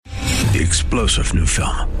The explosive new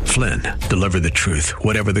film, Flynn, deliver the truth,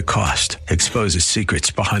 whatever the cost, exposes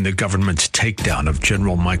secrets behind the government's takedown of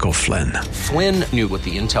General Michael Flynn. Flynn knew what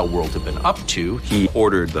the intel world had been up to. He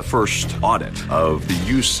ordered the first audit of the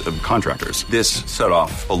use of contractors. This set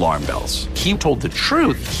off alarm bells. He told the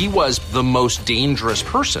truth. He was the most dangerous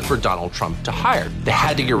person for Donald Trump to hire. They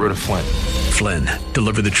had to get rid of Flynn. Flynn,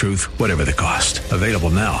 deliver the truth, whatever the cost. Available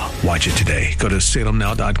now. Watch it today. Go to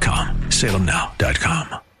salemnow.com.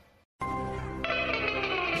 salemnow.com.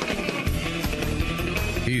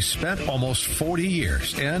 He's spent almost 40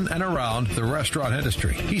 years in and around the restaurant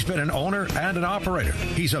industry. He's been an owner and an operator.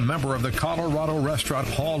 He's a member of the Colorado Restaurant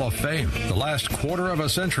Hall of Fame. The last quarter of a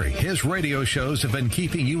century, his radio shows have been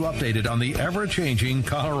keeping you updated on the ever-changing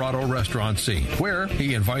Colorado restaurant scene, where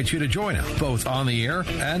he invites you to join him, both on the air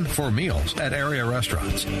and for meals at area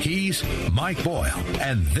restaurants. He's Mike Boyle,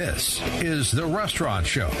 and this is The Restaurant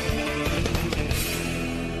Show.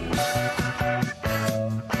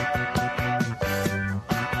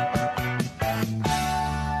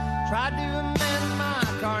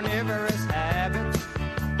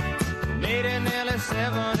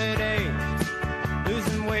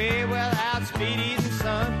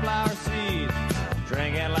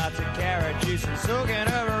 And soaking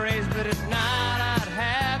over rays, but at night I'd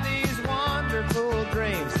have these wonderful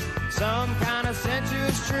dreams. Some kind of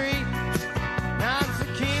sensuous treat, not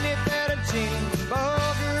zucchini, fettuccine,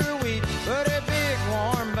 bulgur wheat, but a big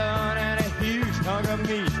warm bun and a huge hunk of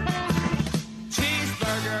meat.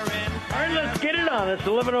 Cheeseburger and... All right, let's get it on. It's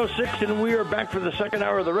 11:06, and we are back for the second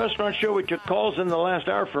hour of the Restaurant Show. We took calls in the last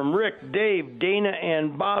hour from Rick, Dave, Dana,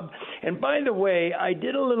 and Bob. And by the way, I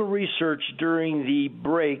did a little research during the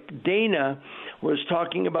break. Dana was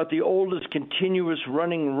talking about the oldest continuous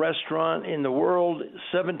running restaurant in the world,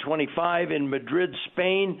 725 in Madrid,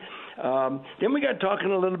 Spain. Then we got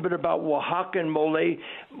talking a little bit about Oaxaca and mole.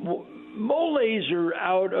 Moles are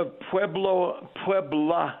out of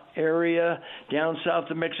Puebla area, down south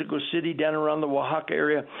of Mexico City, down around the Oaxaca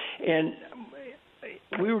area. And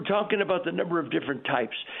we were talking about the number of different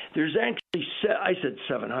types. There's actually, I said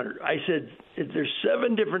 700. I said there's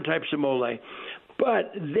 7 different types of mole.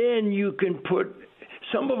 But then you can put,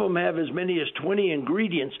 some of them have as many as 20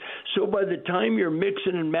 ingredients. So by the time you're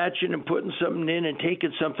mixing and matching and putting something in and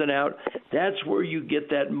taking something out, that's where you get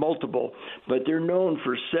that multiple. But they're known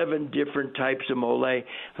for 7 different types of mole. Like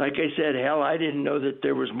I said, hell, I didn't know that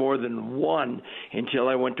there was more than one until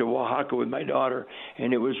I went to Oaxaca with my daughter,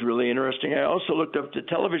 and it was really interesting. I also looked up the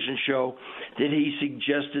television show that he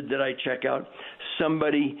suggested that I check out,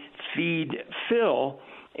 Somebody Feed Phil,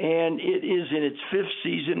 and it is in its 5th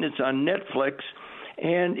season. It's on Netflix,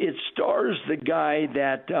 and it stars the guy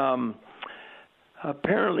that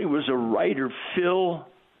apparently was a writer, Phil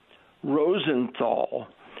Rosenthal.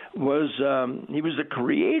 He was the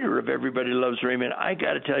creator of Everybody Loves Raymond. I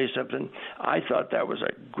got to tell you something. I thought that was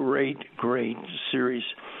a great, great series.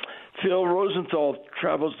 Phil Rosenthal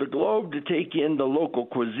travels the globe to take in the local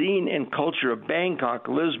cuisine and culture of Bangkok,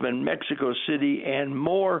 Lisbon, Mexico City, and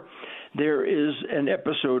more. There is an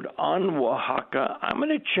episode on Oaxaca. I'm going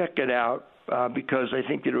to check it out because I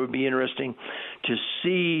think that it would be interesting to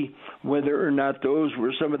see whether or not those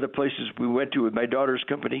were some of the places we went to with my daughter's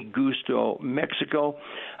company, Gusto Mexico.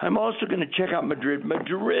 I'm also going to check out Madrid.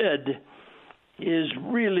 Madrid is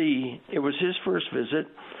really, it was his first visit.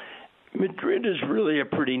 Madrid is really a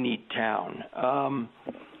pretty neat town.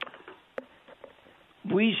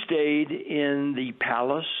 We stayed in the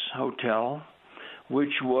Palace Hotel,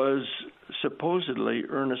 which was supposedly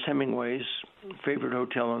Ernest Hemingway's favorite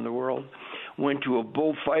hotel in the world. Went to a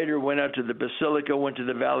bullfighter, went out to the Basilica, went to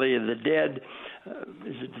the Valley of the Dead.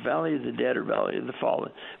 Is it the Valley of the Dead or Valley of the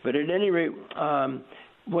Fallen? But at any rate,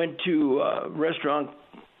 went to a restaurant,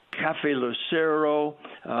 Cafe Lucero.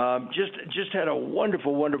 Just had a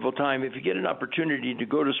wonderful, wonderful time. If you get an opportunity to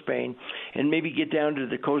go to Spain and maybe get down to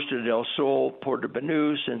the Costa del Sol, Puerto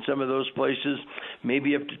Banús, and some of those places,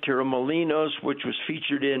 maybe up to Torremolinos, which was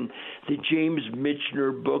featured in the James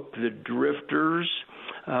Michener book, The Drifters.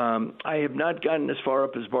 I have not gotten as far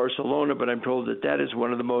up as Barcelona, but I'm told that that is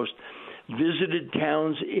one of the most visited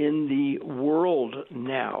towns in the world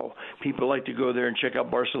now. People like to go there and check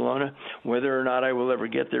out Barcelona. Whether or not I will ever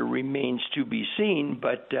get there remains to be seen,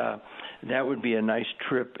 but that would be a nice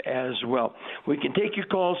trip as well. We can take your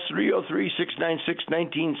calls,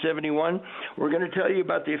 303-696-1971. We're going to tell you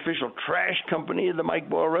about the official trash company of the Mike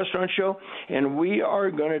Boyle Restaurant Show, and we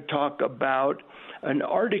are going to talk about an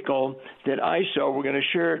article that I saw. We're going to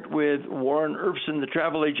share it with Warren Erfson, the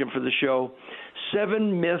travel agent for the show,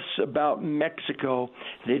 7 myths about Mexico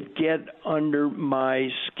that get under my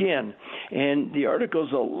skin. And the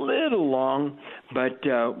article's a little long, but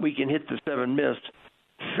we can hit the 7 myths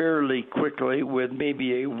fairly quickly with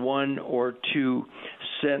maybe a 1 or 2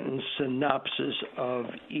 sentence synopsis of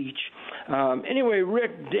each. Anyway,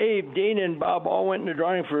 Rick, Dave, Dana, and Bob all went in the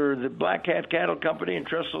drawing for the Black Cat Cattle Company and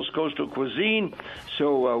Trestles Coastal Cuisine.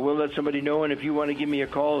 So we'll let somebody know, and if you want to give me a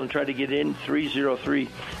call and try to get in,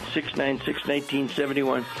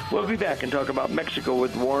 303-696-1971. We'll be back and talk about Mexico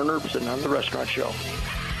with Warren Erbsen on The Restaurant Show.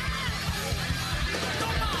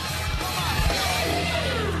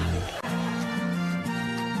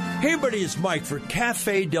 Hey everybody, it's Mike for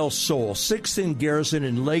Cafe del Sol, 6th and Garrison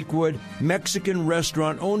in Lakewood, Mexican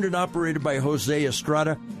restaurant owned and operated by Jose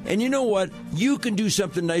Estrada. And you know what? You can do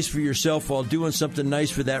something nice for yourself while doing something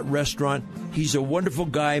nice for that restaurant. He's a wonderful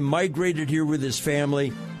guy, migrated here with his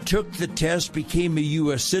family, took the test, became a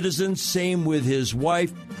U.S. citizen, same with his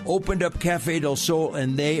wife, opened up Cafe del Sol,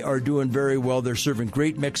 and they are doing very well. They're serving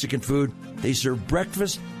great Mexican food. They serve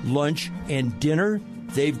breakfast, lunch, and dinner.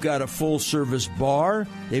 They've got a full-service bar.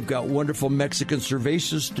 They've got wonderful Mexican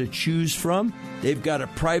cervezas to choose from. They've got a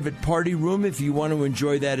private party room if you want to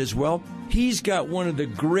enjoy that as well. He's got one of the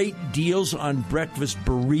great deals on breakfast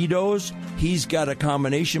burritos. He's got a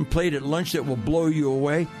combination plate at lunch that will blow you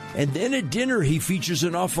away. And then at dinner, he features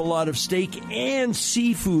an awful lot of steak and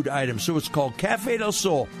seafood items. So it's called Cafe del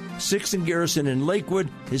Sol, 6th and Garrison in Lakewood.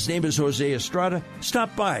 His name is Jose Estrada.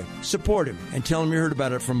 Stop by, support him, and tell him you heard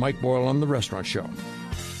about it from Mike Boyle on The Restaurant Show.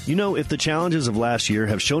 You know, if the challenges of last year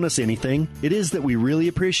have shown us anything, it is that we really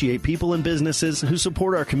appreciate people and businesses who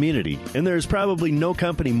support our community. And there is probably no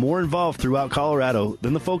company more involved throughout Colorado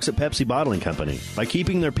than the folks at Pepsi Bottling Company. By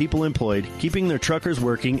keeping their people employed, keeping their truckers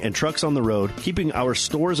working and trucks on the road, keeping our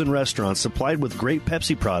stores and restaurants supplied with great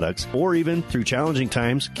Pepsi products, or even, through challenging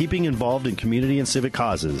times, keeping involved in community and civic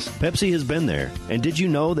causes. Pepsi has been there. And did you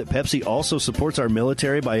know that Pepsi also supports our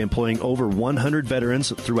military by employing over 100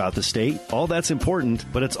 veterans throughout the state? All that's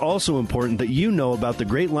important, but it's also important that you know about the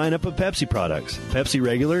great lineup of Pepsi products. Pepsi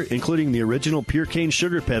Regular, including the original Pure Cane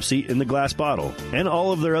Sugar Pepsi in the glass bottle, and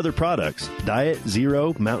all of their other products. Diet,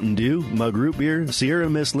 Zero, Mountain Dew, Mug Root Beer, Sierra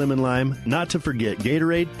Mist Lemon Lime, not to forget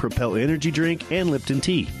Gatorade, Propel Energy Drink, and Lipton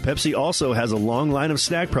Tea. Pepsi also has a long line of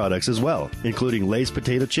snack products as well, including Lay's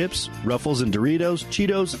Potato Chips, Ruffles and Doritos,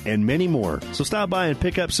 Cheetos, and many more. So stop by and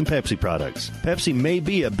pick up some Pepsi products. Pepsi may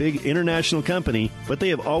be a big international company, but they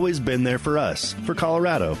have always been there for us, for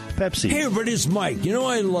Colorado. Pepsi. Hey everybody, it's Mike. You know,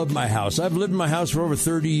 I love my house. I've lived in my house for over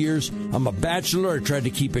 30 years. I'm a bachelor. I tried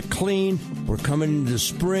to keep it clean. We're coming into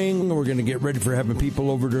spring. We're going to get ready for having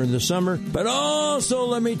people over during the summer. But also,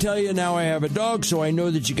 let me tell you, now I have a dog, so I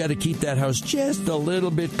know that you got to keep that house just a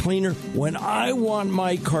little bit cleaner. When I want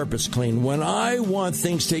my carpets clean, when I want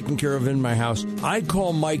things taken care of in my house, I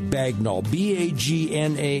call Mike Bagnall,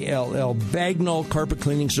 Bagnall, Bagnall Carpet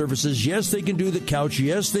Cleaning Services. Yes, they can do the couch.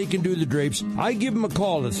 Yes, they can do the drapes. I give them a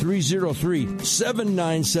call at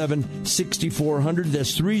 303-797-6400.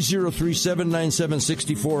 That's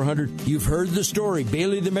 303-797-6400. You've heard the story.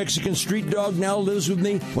 Bailey, the Mexican street dog, now lives with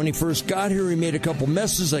me. When he first got here, he made a couple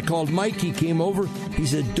messes. I called Mike. He came over. He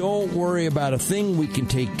said, don't worry about a thing. We can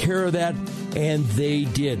take care of that. And they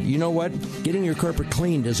did. You know what? Getting your carpet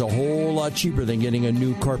cleaned is a whole lot cheaper than getting a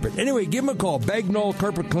new carpet. Anyway, give him a call. Bagnall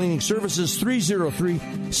Carpet Cleaning Services,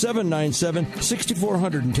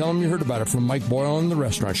 303-797-6400, and tell him you heard about it from Mike Boyle on The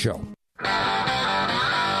Restaurant Show.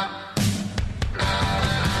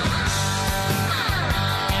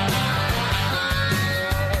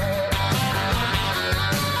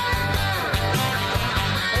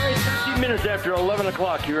 After 11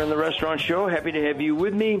 o'clock here on The Restaurant Show. Happy to have you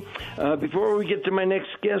with me. Before we get to my next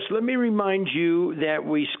guest, let me remind you that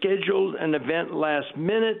we scheduled an event last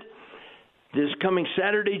minute this coming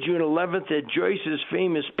Saturday, June 11th, at Joyce's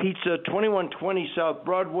Famous Pizza, 2120 South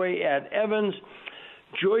Broadway at Evans.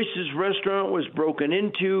 Joyce's restaurant was broken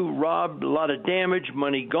into, robbed, a lot of damage,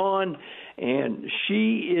 money gone, and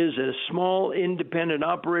she is a small independent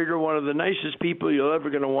operator, one of the nicest people you're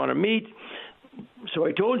ever going to want to meet. So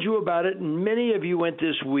I told you about it, and many of you went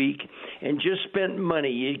this week and just spent money.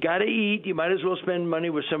 You got to eat. You might as well spend money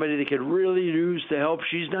with somebody that could really use the help.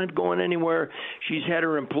 She's not going anywhere. She's had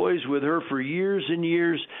her employees with her for years and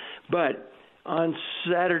years. But on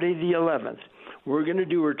Saturday the 11th, we're going to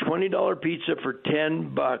do her $20 pizza for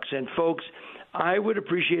 $10. And, folks, I would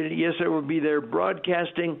appreciate it. Yes, I will be there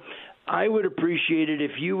broadcasting. I would appreciate it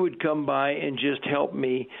if you would come by and just help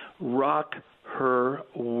me rock her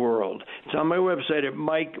world. It's on my website at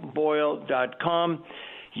mikeboyle.com.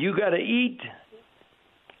 You got to eat.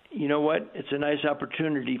 You know what? It's a nice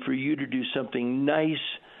opportunity for you to do something nice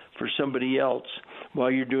for somebody else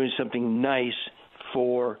while you're doing something nice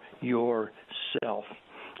for yourself.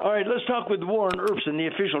 All right, let's talk with Warren Erbsen, the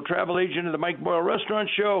official travel agent of the Mike Boyle Restaurant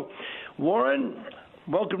Show. Warren,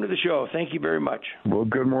 welcome to the show. Thank you very much. Well,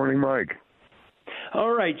 good morning, Mike.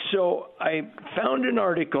 All right, so I found an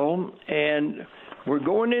article, and we're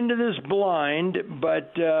going into this blind,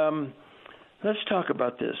 but let's talk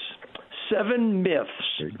about this. 7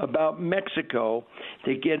 myths about Mexico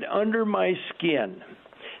that get under my skin.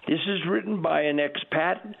 This is written by an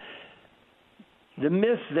expat. The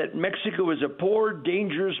myth that Mexico is a poor,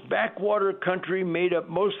 dangerous, backwater country made up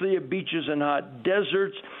mostly of beaches and hot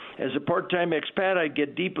deserts. As a part-time expat, I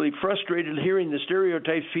get deeply frustrated hearing the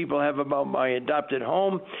stereotypes people have about my adopted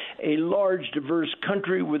home, a large, diverse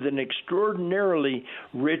country with an extraordinarily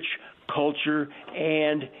rich culture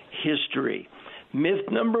and history. Myth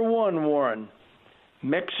number 1, Warren,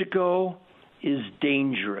 Mexico is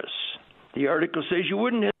dangerous. The article says you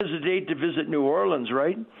wouldn't hesitate to visit New Orleans,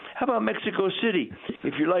 right? How about Mexico City?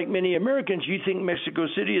 If you're like many Americans, you think Mexico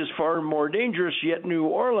City is far more dangerous, yet New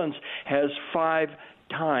Orleans has 5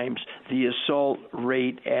 times the assault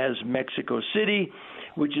rate as Mexico City,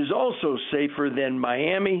 which is also safer than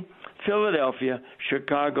Miami, Philadelphia,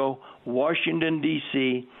 Chicago, Washington,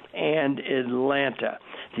 D.C., and Atlanta.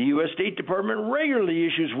 The U.S. State Department regularly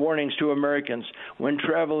issues warnings to Americans when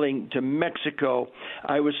traveling to Mexico.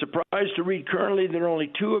 I was surprised to read currently that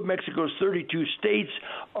only 2 of Mexico's 32 states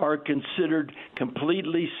are considered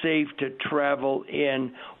completely safe to travel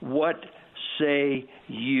in. What say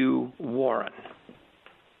you, Warren?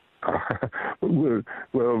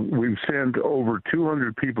 Well, we've sent over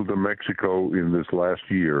 200 people to Mexico in this last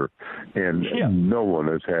year, and no one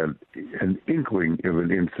has had an inkling of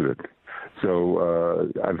an incident.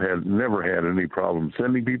 So I've never had any problem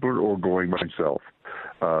sending people or going myself.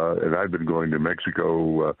 And I've been going to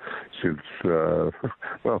Mexico since,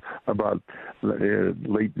 about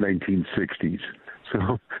late 1960s. So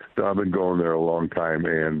I've been going there a long time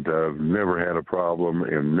and never had a problem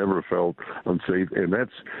and never felt unsafe. And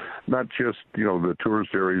that's not just, the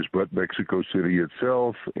tourist areas, but Mexico City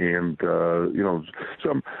itself and,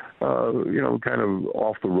 some, kind of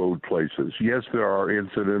off-the-road places. Yes, there are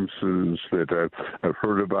incidences that I've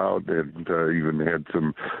heard about and even had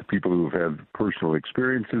some people who have had personal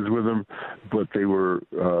experiences with them, but they were,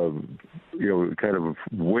 kind of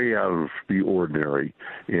way out of the ordinary.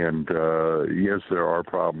 And, yes, there are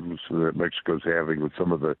problems that Mexico's having with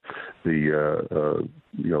some of the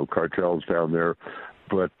cartels down there.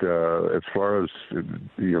 But as far as, in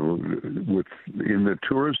the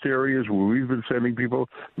tourist areas where we've been sending people,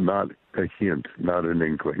 not a hint, not an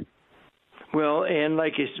inkling. Well, and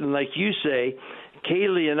like you say,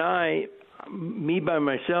 Kaylee and I, me by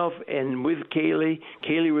myself and with Kaylee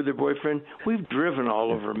with her boyfriend, we've driven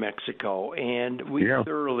all over Mexico, and we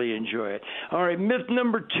thoroughly enjoy it. All right, myth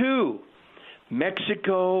number 2,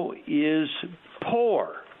 Mexico is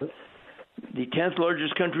poor. The 10th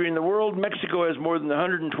largest country in the world, Mexico has more than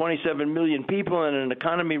 127 million people and an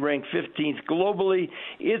economy ranked 15th globally.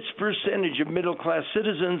 Its percentage of middle-class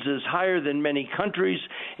citizens is higher than many countries,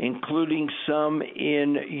 including some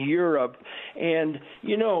in Europe. And,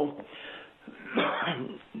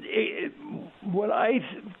 what I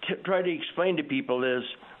try to explain to people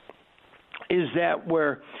is that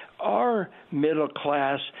where our middle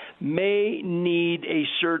class may need a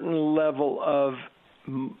certain level of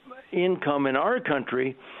income in our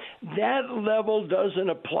country, that level doesn't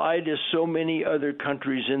apply to so many other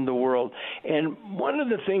countries in the world. And one of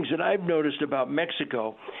the things that I've noticed about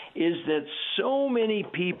Mexico is that so many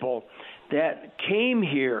people that came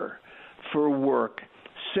here for work,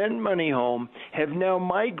 sent money home, have now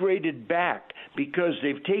migrated back because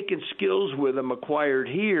they've taken skills with them acquired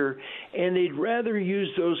here, and they'd rather use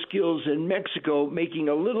those skills in Mexico, making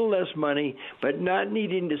a little less money, but not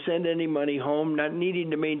needing to send any money home, not needing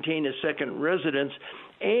to maintain a second residence,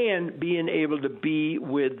 and being able to be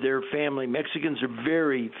with their family. Mexicans are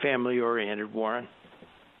very family-oriented, Warren.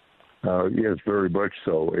 Yes, very much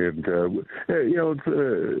so, and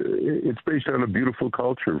it's based on a beautiful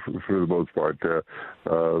culture for the most part.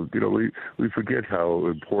 We forget how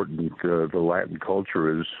important the Latin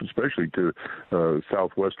culture is, especially to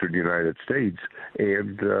southwestern United States,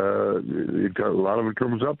 and a lot of it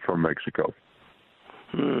comes up from Mexico.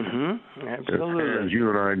 Mm-hmm. Absolutely. As you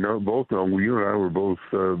and I both know, you and I were both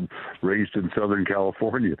raised in Southern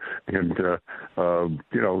California, and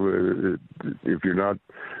if you're not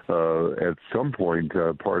at some point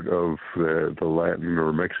part of the Latin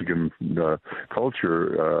or Mexican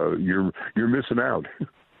culture, you're missing out.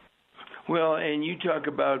 Well, and you talk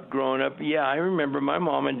about growing up. Yeah, I remember my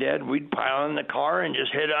mom and dad, we'd pile in the car and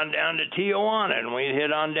just head on down to Tijuana, and we'd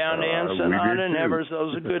head on down to Ensenada and have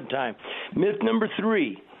ourselves a good time. Myth number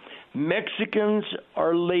 3, Mexicans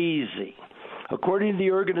are lazy. According to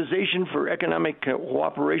the Organization for Economic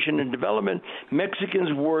Cooperation and Development,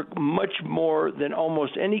 Mexicans work much more than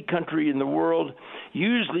almost any country in the world,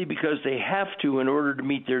 usually because they have to in order to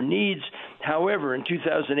meet their needs. However, in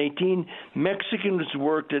 2018, Mexicans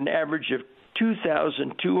worked an average of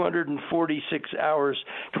 2,246 hours,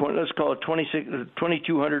 let's call it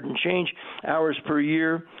 2,200 and change hours per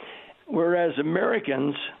year, whereas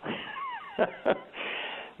Americans...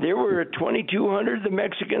 They were at 2,200. The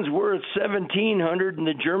Mexicans were at 1,700, and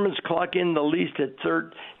the Germans clock in the least at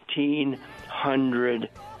 1,300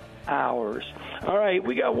 hours. All right,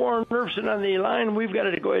 we got Warren Murphson on the line. We've got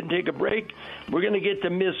to go ahead and take a break. We're going to get to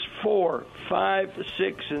Miss 4, 5,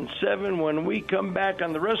 6, and 7 when we come back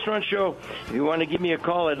on the Restaurant Show. If you want to give me a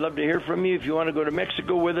call, I'd love to hear from you. If you want to go to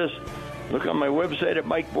Mexico with us, look on my website at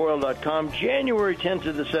MikeBoyle.com. January 10th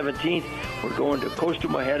to the 17th, we're going to Costa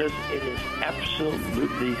Mujeres. It is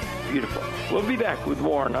absolutely beautiful. We'll be back with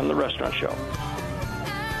Warren on The Restaurant Show.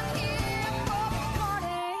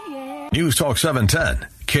 News Talk 710,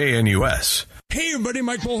 KNUS. Hey everybody,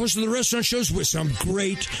 Mike Boyle, host of The Restaurant Shows, with some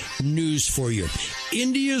great news for you.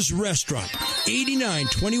 India's Restaurant,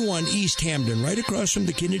 8921 East Hampden, right across from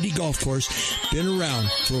the Kennedy Golf Course. Been around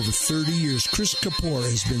for over 30 years. Chris Kapoor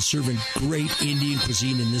has been serving great Indian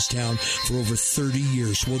cuisine in this town for over 30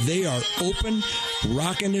 years. Well, they are open,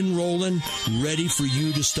 rocking and rolling, ready for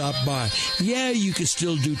you to stop by. Yeah, you can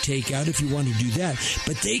still do takeout if you want to do that,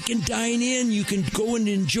 but they can dine in. You can go and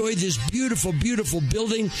enjoy this beautiful, beautiful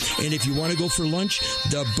building. And if you want to go for lunch,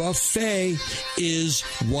 the buffet is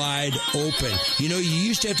wide open. You know, you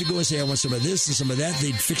used to have to go and say, I want some of this and some of that.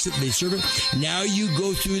 They'd fix it and they'd serve it. Now you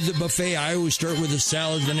go through the buffet. I always start with a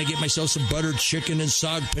salad. Then I get myself some buttered chicken and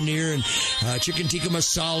saag paneer and chicken tikka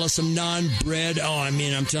masala, some naan bread. Oh, I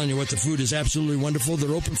mean, I'm telling you what, the food is absolutely wonderful.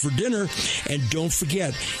 They're open for dinner. And don't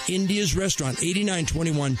forget, India's Restaurant,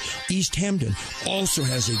 8921 East Hampden, also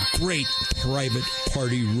has a great private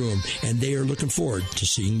party room. And they are looking forward to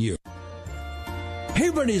seeing you. Hey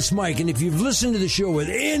everybody, it's Mike, and if you've listened to the show with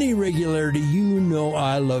any regularity, you know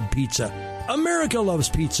I love pizza. America loves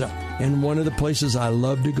pizza, and one of the places I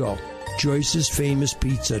love to go, Joyce's Famous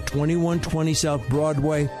Pizza, 2120 South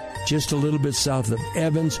Broadway, just a little bit south of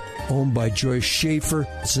Evans, owned by Joyce Schaefer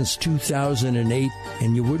since 2008.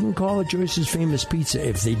 And you wouldn't call it Joyce's Famous Pizza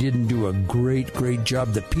if they didn't do a great, great job.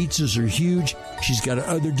 The pizzas are huge. She's got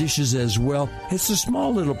other dishes as well. It's a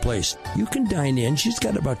small little place. You can dine in. She's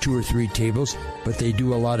got about 2 or 3 tables, but they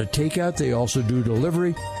do a lot of takeout. They also do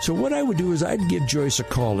delivery. So what I would do is I'd give Joyce a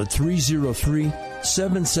call at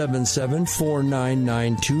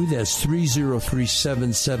 303-777-4992. That's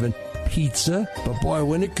 303-77 pizza. But boy,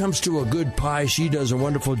 when it comes to a good pie, she does a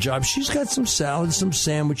wonderful job. She's got some salads, some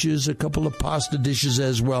sandwiches, a couple of pasta dishes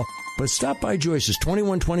as well. But stop by Joyce's,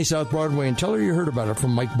 2120 South Broadway, and tell her you heard about it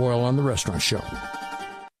from Mike Boyle on The Restaurant Show.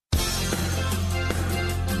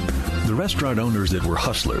 The restaurant owners that were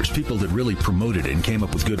hustlers, people that really promoted it and came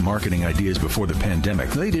up with good marketing ideas before the pandemic,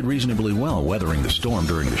 they did reasonably well weathering the storm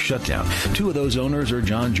during the shutdown. 2 of those owners are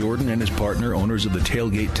John Jordan and his partner, owners of the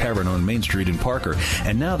Tailgate Tavern on Main Street in Parker,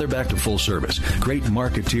 and now they're back to full service. Great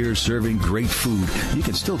marketeers serving great food. You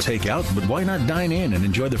can still take out, but why not dine in and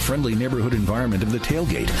enjoy the friendly neighborhood environment of the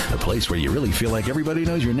Tailgate, a place where you really feel like everybody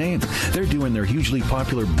knows your name. They're doing their hugely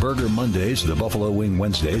popular Burger Mondays, the Buffalo Wing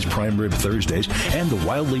Wednesdays, Prime Rib Thursdays, and the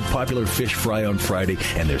wildly popular Fish Fry on Friday,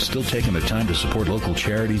 and they're still taking the time to support local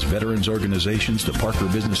charities, veterans organizations, the Parker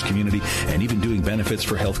business community, and even doing benefits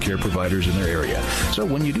for healthcare providers in their area. So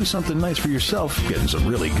when you do something nice for yourself, getting some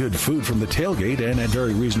really good food from the Tailgate and at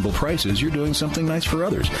very reasonable prices, you're doing something nice for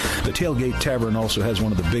others. The Tailgate Tavern also has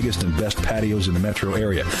one of the biggest and best patios in the metro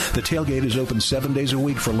area. The Tailgate is open 7 days a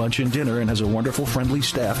week for lunch and dinner and has a wonderful, friendly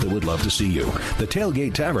staff that would love to see you. The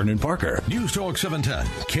Tailgate Tavern in Parker. News Talk 710,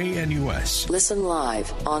 KNUS. Listen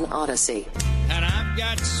live on Odyssey. And I've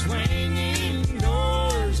got swinging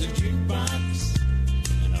doors, a jukebox,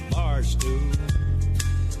 and a bar stool.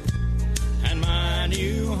 And my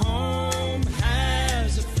new home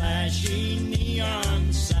has a flashy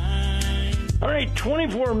neon sign. All right,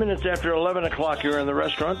 24 minutes after 11 o'clock here in the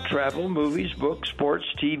restaurant. Travel, movies, books, sports,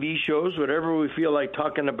 TV shows, whatever we feel like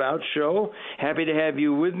talking about show. Happy to have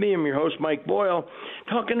you with me. I'm your host, Mike Boyle.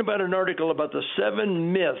 talking about an article about the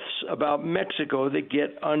 7 myths about Mexico that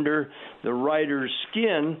get under the writer's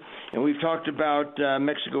skin. And we've talked about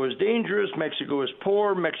Mexico is dangerous, Mexico is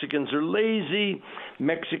poor, Mexicans are lazy,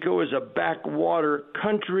 Mexico is a backwater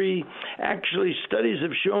country. Actually, studies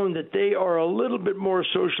have shown that they are a little bit more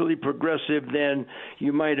socially progressive than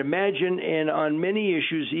you might imagine, and on many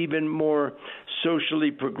issues even more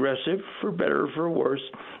socially progressive, for better or for worse,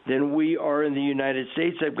 than we are in the United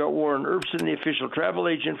States. I've got Warren Erbsen, the official travel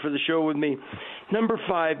agent for the show, with me. Number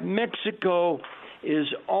 5, Mexico is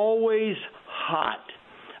always hot.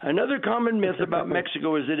 Another common myth about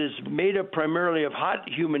Mexico is it is made up primarily of hot,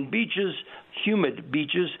 humid beaches,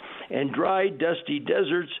 and dry, dusty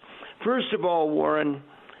deserts. First of all, Warren,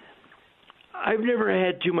 I've never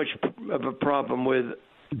had too much of a problem with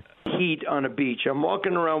heat on a beach. I'm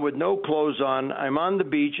walking around with no clothes on, I'm on the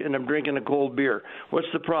beach, and I'm drinking a cold beer. What's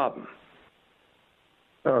the problem?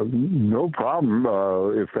 No problem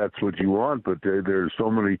if that's what you want, but there's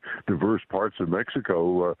so many diverse parts of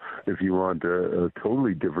Mexico. If you want a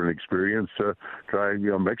totally different experience, try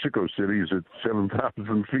Mexico City is at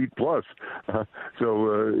 7,000 feet plus,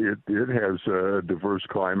 so it has a diverse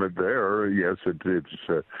climate there. Yes, it's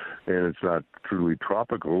and it's not truly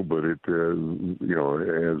tropical, but it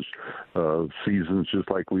has seasons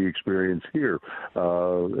just like we experience here,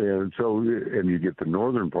 and you get the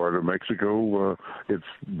northern part of Mexico. It's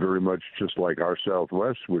very much just like our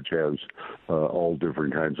Southwest, which has all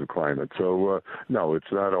different kinds of climate. So, no,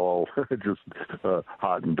 it's not all just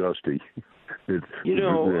hot and dusty. There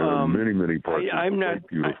are many parts I'm not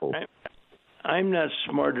beautiful. I'm not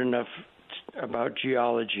smart enough about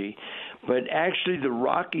geology, but actually the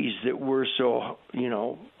Rockies that we're so,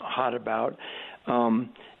 hot about,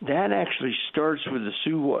 that actually starts with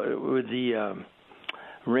the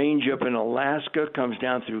range up in Alaska, comes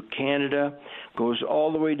down through Canada, goes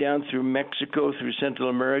all the way down through Mexico, through Central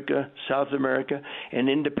America, South America, and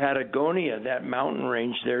into Patagonia, that mountain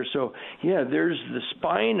range there. So, yeah, there's the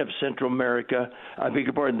spine of Central America,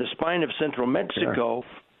 the spine of Central Mexico.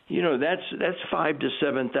 Yeah. That's 5,000 to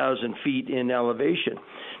 7,000 feet in elevation.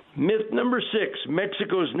 Myth number 6,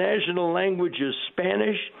 Mexico's national language is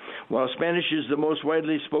Spanish. While Spanish is the most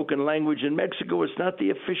widely spoken language in Mexico, it's not the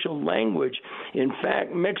official language. In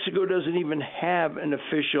fact, Mexico doesn't even have an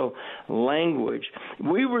official language.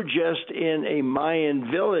 We were just in a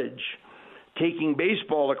Mayan village taking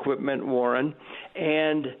baseball equipment, Warren,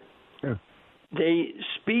 and they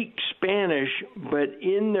speak Spanish, but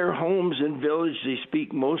in their homes and villages they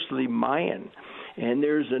speak mostly Mayan. And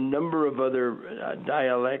there's a number of other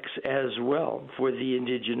dialects as well for the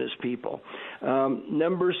indigenous people.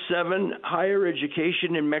 Number 7, higher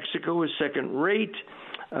education in Mexico is second rate.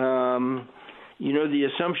 The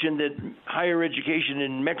assumption that higher education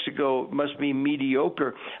in Mexico must be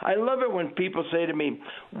mediocre. I love it when people say to me,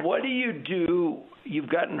 what do you do? You've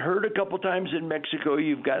gotten hurt a couple times in Mexico.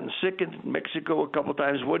 You've gotten sick in Mexico a couple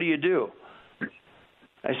times. What do you do?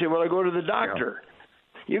 I say, well, I go to the doctor. Yeah.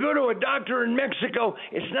 You go to a doctor in Mexico,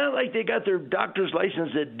 it's not like they got their doctor's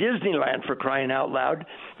license at Disneyland, for crying out loud.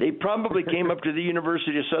 They probably came up to the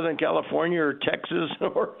University of Southern California or Texas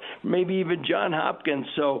or maybe even Johns Hopkins.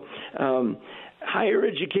 So higher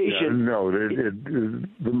education.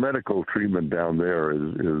 The medical treatment down there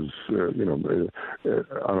is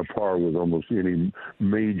on a par with almost any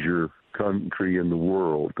major country in the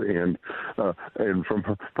world, and from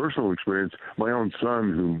personal experience, my own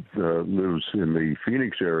son who lives in the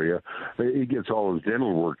Phoenix area, he gets all his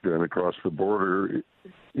dental work done across the border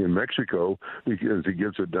in Mexico because he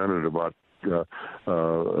gets it done at about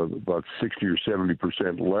 60 or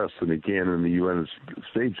 70% less than he can in the United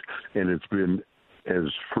States, and it's been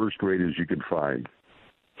as first rate as you can find.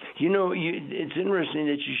 It's interesting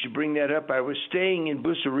that you should bring that up. I was staying in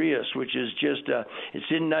Bucerias, which is it's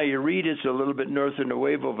in Nayarit. It's a little bit north of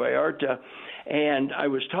Nuevo Vallarta. And I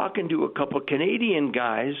was talking to a couple of Canadian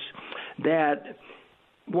guys that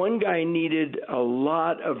one guy needed a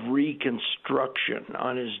lot of reconstruction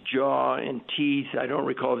on his jaw and teeth. I don't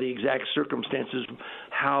recall the exact circumstances,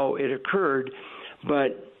 how it occurred.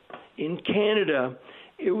 But in Canada,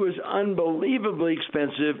 it was unbelievably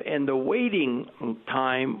expensive, and the waiting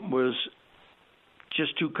time was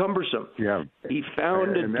just too cumbersome. Yeah. He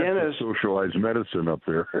found a dentist. That's socialized medicine up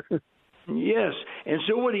there. Yes. And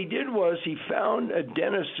so what he did was he found a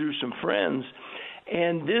dentist through some friends,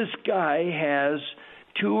 and this guy has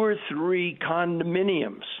 2 or 3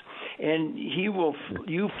 condominiums. And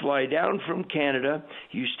you fly down from Canada,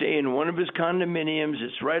 you stay in one of his condominiums,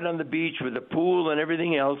 it's right on the beach with a pool and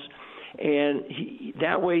everything else. And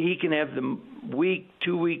that way he can have the week,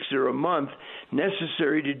 2 weeks, or a month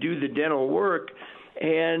necessary to do the dental work.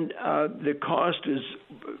 and the cost is,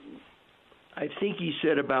 I think he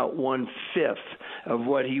said, about 1/5 of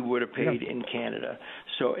what he would have paid in Canada.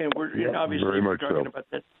 So, and we're obviously very much talking so. about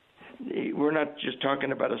that. We're not just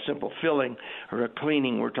talking about a simple filling or a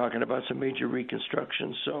cleaning. We're talking about some major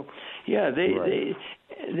reconstruction. So, yeah, they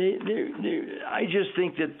I just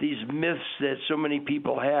think that these myths that so many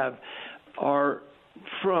people have are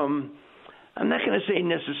from, I'm not going to say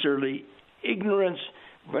necessarily ignorance,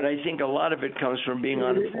 but I think a lot of it comes from being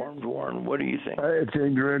uninformed. Warren, what do you think? It's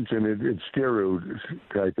ignorance and it's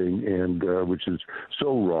stereotyping, and which is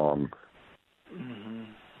so wrong. Mm-hmm.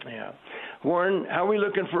 Yeah. Warren, how are we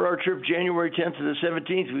looking for our trip January 10th to the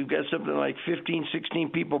 17th? We've got something like 15, 16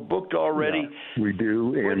 people booked already. Yeah, we do.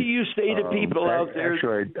 What do you say to people out there?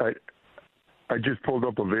 Actually, I just pulled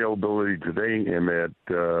up availability today, and that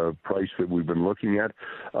price that we've been looking at,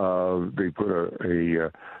 they put a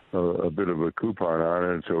bit of a coupon on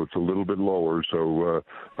it, so it's a little bit lower. So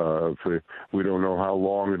we don't know how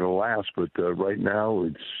long it'll last, but right now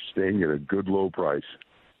it's staying at a good low price.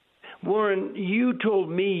 Warren, you told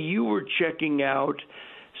me you were checking out.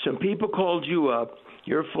 Some people called you up.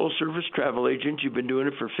 You're a full-service travel agent. You've been doing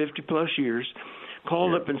it for 50-plus years.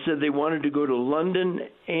 Called up and said they wanted to go to London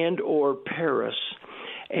and or Paris.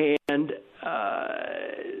 And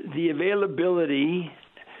the availability,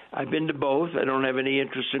 I've been to both. I don't have any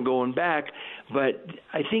interest in going back. But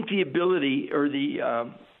I think the ability or the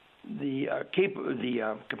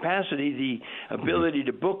capacity, the ability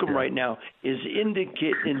to book them right now is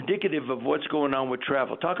indicative of what's going on with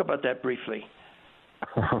travel. Talk about that briefly.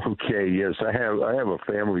 Okay, yes, I have a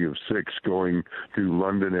family of 6 going to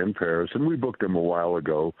London and Paris, and we booked them a while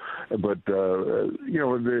ago. But the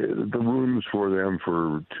rooms for them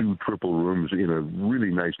for 2 triple rooms in a really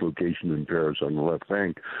nice location in Paris on the left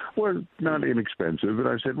bank were not inexpensive. And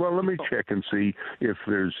I said, well, let me check and see if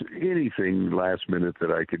there's anything last minute that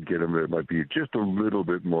I could get them that might be just a little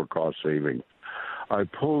bit more cost saving. I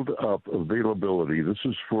pulled up availability. This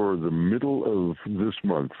is for the middle of this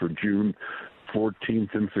month, for June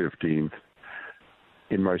 14th and 15th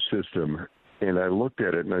in my system, and I looked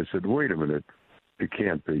at it and I said, wait a minute, it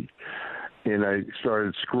can't be. And I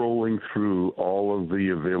started scrolling through all of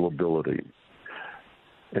the availability,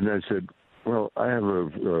 and I said, well, I have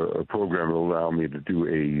a program that will allow me to do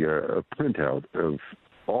a printout of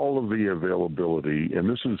all of the availability, and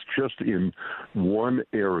this is just in one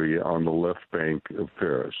area on the left bank of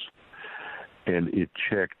Paris, and it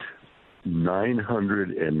checked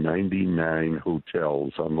 999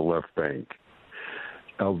 hotels on the left bank.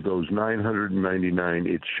 Of those 999,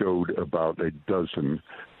 it showed about a dozen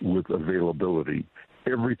with availability.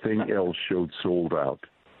 Everything else showed sold out.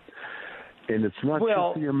 And it's not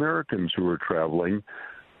just the Americans who are traveling.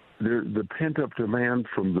 The pent-up demand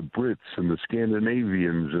from the Brits and the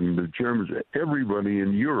Scandinavians and the Germans, everybody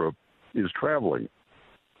in Europe is traveling.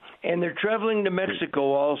 And they're traveling to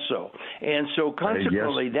Mexico also. And so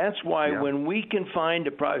consequently, that's why when we can find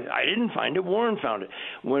a product, I didn't find it, Warren found it.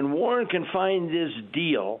 When Warren can find this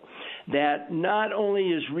deal that not only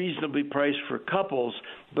is reasonably priced for couples,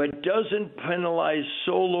 but doesn't penalize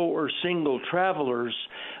solo or single travelers,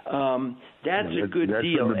 that's a good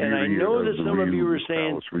deal. And I know that some of you are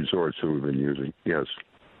saying resorts that we've been using, yes.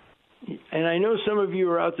 And I know some of you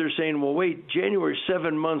are out there saying, well, wait, January's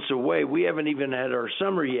 7 months away. We haven't even had our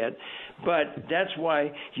summer yet. But that's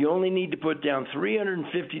why you only need to put down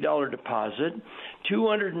 $350 deposit.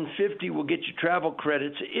 $250 will get you travel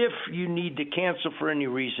credits if you need to cancel for any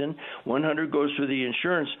reason. $100 goes for the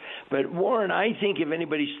insurance. But, Warren, I think if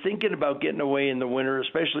anybody's thinking about getting away in the winter,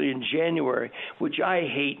 especially in January, which I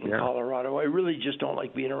hate in Colorado, I really just don't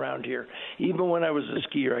like being around here. Even when I was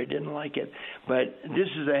a skier, I didn't like it. But this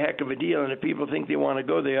is a heck of a deal, and if people think they want to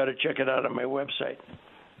go, they ought to check it out on my website.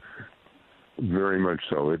 Very much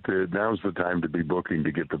so. Now's the time to be booking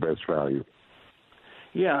to get the best value.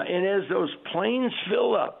 Yeah, and as those planes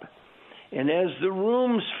fill up, and as the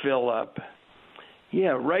rooms fill up,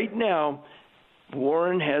 right now,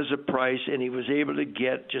 Warren has a price, and he was able to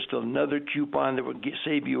get just another coupon that would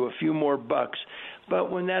save you a few more bucks.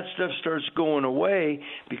 But when that stuff starts going away,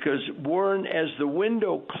 because Warren, as the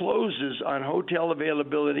window closes on hotel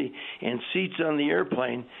availability and seats on the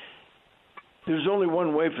airplane, there's only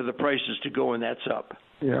one way for the prices to go, and that's up.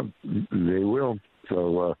 Yeah, they will.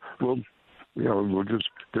 So we'll just,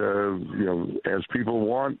 as people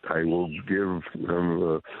want, I will give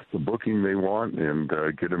them the booking they want and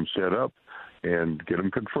get them set up and get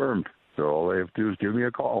them confirmed. So all they have to do is give me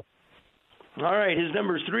a call. All right, his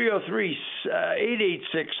number is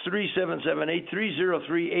 303-886-3778,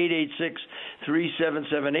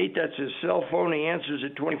 303-886-3778. That's his cell phone. He answers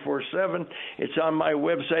it 24/7. It's on my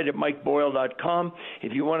website at mikeboyle.com.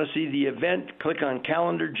 If you want to see the event, click on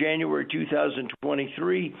calendar, January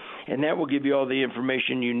 2023, and that will give you all the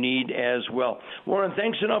information you need as well. Warren,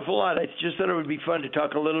 thanks an awful lot. I just thought it would be fun to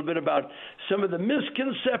talk a little bit about some of the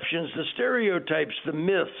misconceptions, the stereotypes, the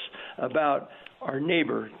myths about our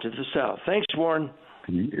neighbor to the south. Thanks, Warren.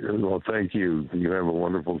 Well, thank you. You have a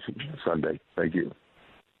wonderful Sunday. Thank you.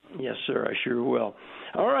 Yes, sir, I sure will.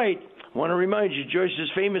 All right. Want to remind you, Joyce's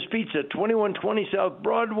Famous Pizza, 2120 South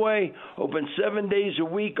Broadway, open 7 days a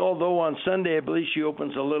week, although on Sunday I believe she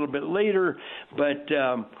opens a little bit later, but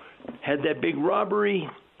had that big robbery.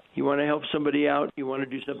 You want to help somebody out, you want to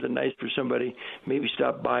do something nice for somebody, maybe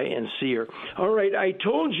stop by and see her. All right, I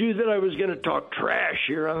told you that I was going to talk trash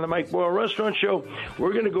here on the Mike Boyle Restaurant Show.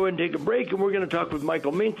 We're going to go ahead and take a break, and we're going to talk with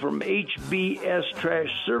Michael Mink from HBS Trash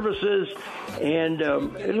Services, and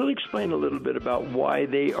it'll explain a little bit about why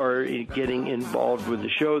they are getting involved with the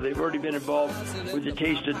show. They've already been involved with the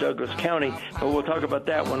Taste of Douglas County, but we'll talk about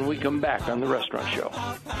that when we come back on the Restaurant Show.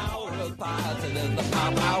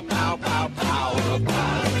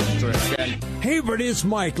 Hey everybody, it's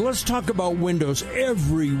Mike. Let's talk about windows.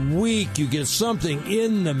 Every week you get something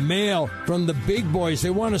in the mail from the big boys.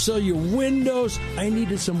 They want to sell you windows. I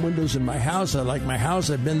needed some windows in my house. I like my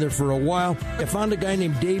house. I've been there for a while. I found a guy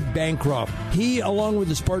named Dave Bancroft. He, along with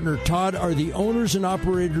his partner Todd, are the owners and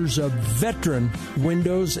operators of Veteran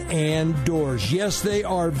Windows and Doors. Yes, they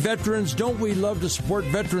are veterans. Don't we love to support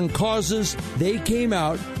veteran causes? They came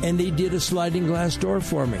out and they did a sliding glass door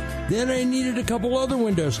for me. Then I needed a couple other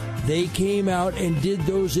windows. They came out and did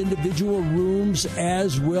those individual rooms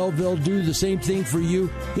as well. They'll do the same thing for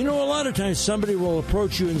you. You know, a lot of times somebody will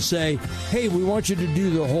approach you and say, hey, we want you to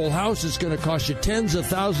do the whole house. It's going to cost you tens of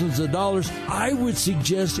thousands of dollars. I would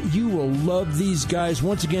suggest you will love these guys.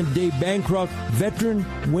 Once again, Dave Bancroft, Veteran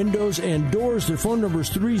Windows and Doors. Their phone number is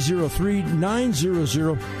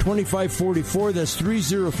 303-900-2544. That's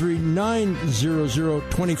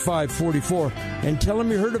 303-900-2544. And tell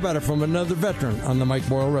them you heard about it from another veteran on the Mike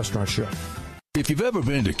Boyle Restaurant Show. If you've ever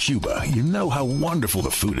been to Cuba, you know how wonderful the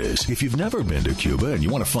food is. If you've never been to Cuba and you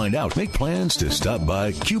want to find out, make plans to stop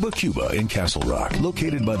by Cuba in Castle Rock.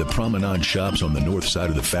 Located by the Promenade Shops on the north side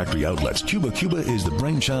of the factory outlets, Cuba is the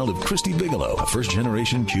brainchild of Christy Bigelow, a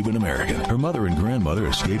first-generation Cuban-American. Her mother and grandmother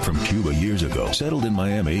escaped from Cuba years ago, settled in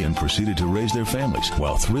Miami, and proceeded to raise their families.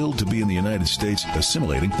 While thrilled to be in the United States,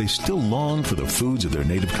 assimilating, they still long for the foods of their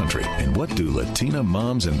native country. And what do Latina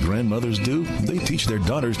moms and grandmothers do? They teach their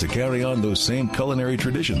daughters to carry on those same culinary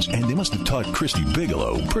traditions, and they must have taught Christy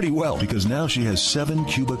Bigelow pretty well, because now she has 7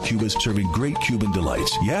 Cubas serving great Cuban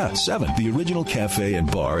delights. Yeah, 7. The original cafe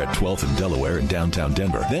and bar at 12th and Delaware in downtown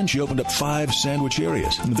Denver. Then she opened up 5 sandwich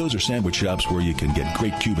areas. And those are sandwich shops where you can get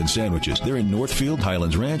great Cuban sandwiches. They're in Northfield,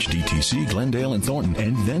 Highlands Ranch, DTC, Glendale, and Thornton.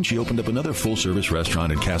 And then she opened up another full-service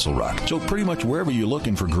restaurant in Castle Rock. So pretty much wherever you're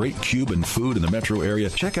looking for great Cuban food in the metro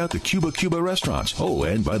area, check out the Cuba restaurants. Oh,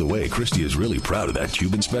 and by the way, Christy is really proud of that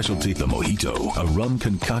Cuban specialty, the mojito. A rum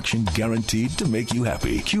concoction guaranteed to make you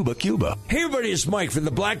happy. Cuba. Hey everybody, it's Mike from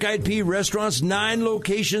the Black Eyed Pea Restaurants. 9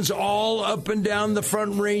 locations all up and down the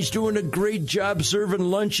Front Range, doing a great job serving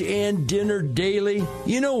lunch and dinner daily.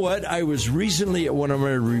 You know what? I was recently at one of my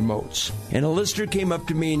remotes, and a listener came up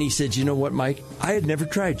to me and he said, you know what, Mike? I had never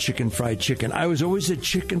tried chicken fried chicken. I was always a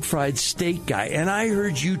chicken fried steak guy, and I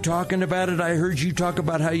heard you talking about it. I heard you talk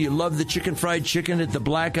about how you love the chicken fried chicken at the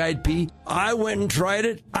Black Eyed Pea. I went and tried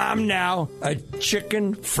it. I'm now a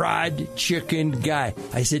chicken fried chicken guy.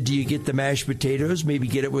 I said, do you get the mashed potatoes? Maybe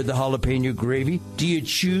get it with the jalapeno gravy. Do you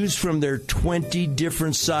choose from their 20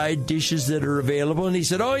 different side dishes that are available? And he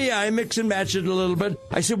said, oh yeah, I mix and match it a little bit.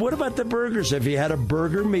 I said, what about the burgers? Have you had a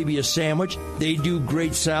burger? Maybe a sandwich? They do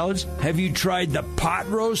great salads. Have you tried the pot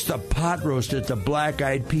roast? The pot roast at the Black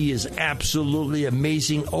Eyed Pea is absolutely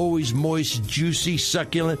amazing. Always moist, juicy,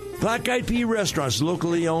 succulent. Black Eyed Pea Restaurants,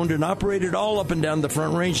 locally owned and operated all up and down the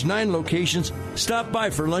Front Range. 9 locations. Stop by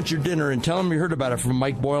for lunch or dinner and tell them you heard about it from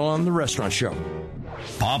Mike Boyle on the Restaurant Show.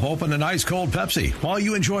 Pop open an ice cold Pepsi while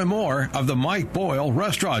you enjoy more of the Mike Boyle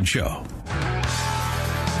Restaurant Show. All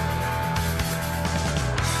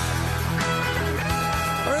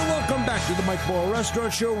right, welcome back to the Mike Boyle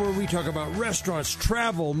Restaurant Show, where we talk about restaurants,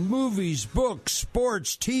 travel, movies, books,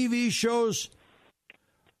 sports, TV shows,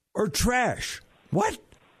 or trash. What?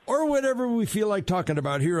 or whatever we feel like talking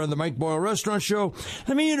about here on the Mike Boyle Restaurant Show,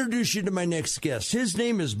 let me introduce you to my next guest. His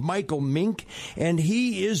name is Michael Mink, and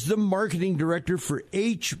he is the marketing director for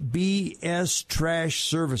HBS Trash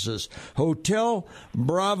Services, Hotel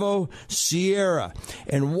Bravo Sierra.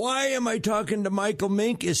 And why am I talking to Michael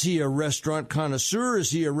Mink? Is he a restaurant connoisseur?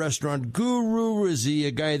 Is he a restaurant guru? Is he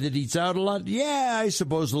a guy that eats out a lot? Yeah, I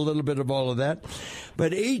suppose a little bit of all of that.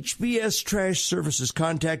 But HBS Trash Services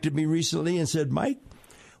contacted me recently and said, Mike,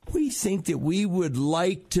 we think that we would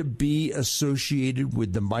like to be associated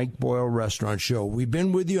with the Mike Boyle Restaurant Show. We've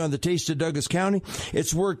been with you on the Taste of Douglas County.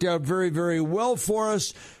 It's worked out very, very well for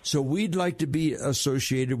us, so we'd like to be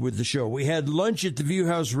associated with the show. We had lunch at the View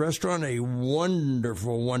House Restaurant, a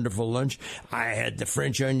wonderful, wonderful lunch. I had the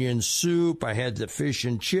French onion soup. I had the fish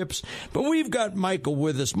and chips. But we've got Michael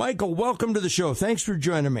with us. Michael, welcome to the show. Thanks for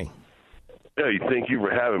joining me. Hey, thank you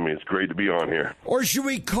for having me. It's great to be on here. Or should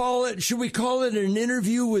we call it an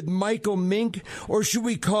interview with Michael Mink, or should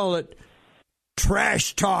we call it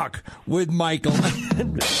Trash Talk with Michael? All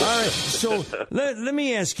right, so let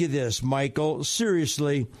me ask you this, Michael.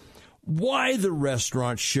 Seriously, why the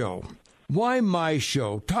restaurant show? Why my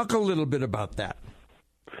show? Talk a little bit about that.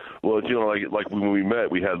 Well, like when we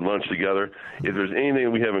met, we had lunch together. If there's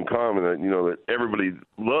anything we have in common that everybody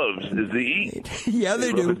loves is to eat. Yeah,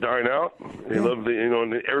 they do. Love to dine out. They love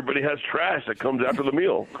and everybody has trash that comes after the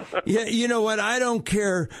meal. Yeah, you know what? I don't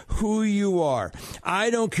care who you are.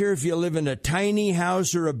 I don't care if you live in a tiny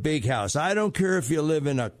house or a big house. I don't care if you live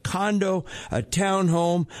in a condo, a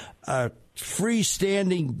townhome, a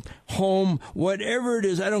freestanding home, whatever it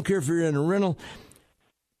is. I don't care if you're in a rental.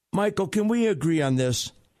 Michael, can we agree on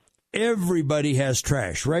this? Everybody has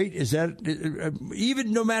trash, right? Is that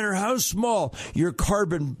even no matter how small your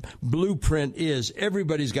carbon blueprint is,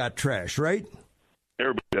 everybody's got trash, right?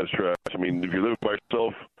 Everybody has trash. I mean, if you live by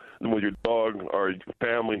yourself, with your dog or your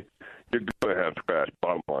family, you're going to have trash,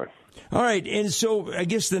 bottom line. All right. And so I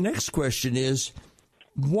guess the next question is,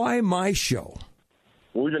 why my show?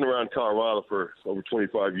 Well, we've been around Colorado for over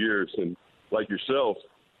 25 years. And like yourself,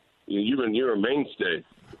 you're a mainstay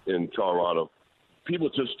in Colorado. People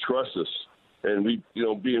just trust us, and we,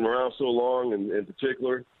 being around so long, and in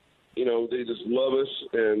particular, they just love us,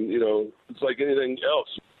 and it's like anything else.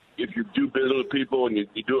 If you do business with people and you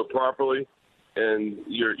do it properly, and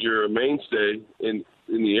you're a mainstay in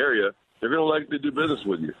the area, they're going to like to do business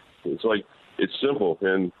with you. It's simple,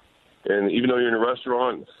 and even though you're in a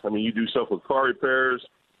restaurant, I mean, you do stuff with car repairs.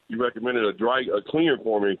 You recommended a cleaner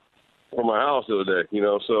for me for my house the other day.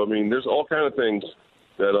 So I mean, there's all kind of things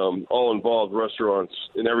that all involve restaurants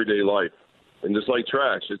in everyday life. And just like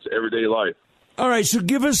trash, it's everyday life. All right, so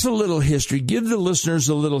give us a little history. Give the listeners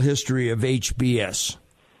a little history of HBS.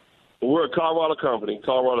 Well, we're a Colorado company,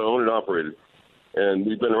 Colorado owned and operated. And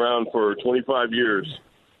we've been around for 25 years.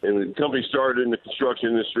 And the company started in the construction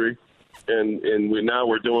industry. And now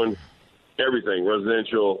we're doing everything,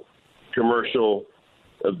 residential, commercial,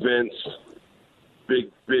 events,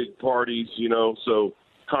 big parties, so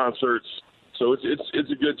concerts. So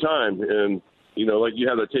it's a good time, and like you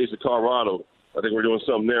have the Taste of Colorado, I think we're doing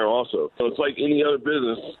something there also. So it's like any other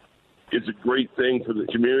business. It's a great thing for the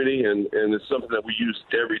community, and it's something that we use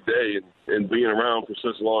every day. And being around for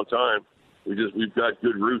such a long time, we've got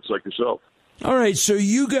good roots like yourself. All right, so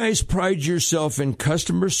you guys pride yourself in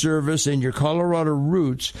customer service and your Colorado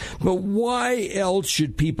roots, but why else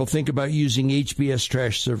should people think about using HBS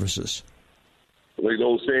Trash Services? Like the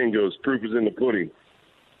old saying goes, proof is in the pudding.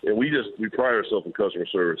 And we pride ourselves in customer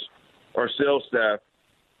service. Our sales staff,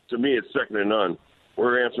 to me, it's second to none.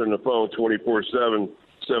 We're answering the phone 24/7,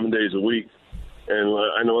 7 days a week. And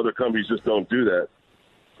I know other companies just don't do that.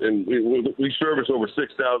 And we service over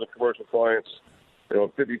 6,000 commercial clients,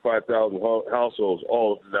 55,000 households,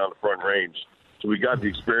 all up and down the Front Range. So we got the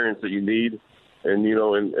experience that you need. And,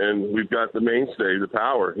 and we've got the mainstay, the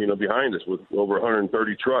power, behind us with over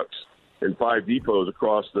 130 trucks and 5 depots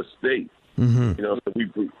across the state. Mm-hmm.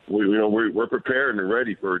 We're prepared and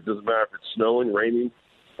ready for it. Doesn't matter if it's snowing, raining,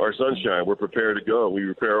 or sunshine. We're prepared to go. We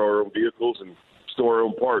repair our own vehicles and store our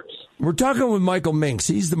own parts. We're talking with Michael Minks.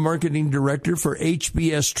 He's the marketing director for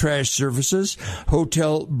HBS Trash Services,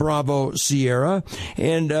 Hotel Bravo Sierra.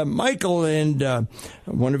 And Michael and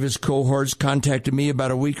one of his cohorts contacted me about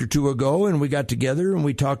a week or two ago, and we got together and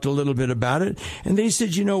we talked a little bit about it. And they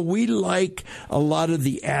said, we like a lot of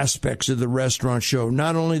the aspects of the restaurant show,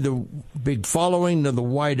 not only the big following, the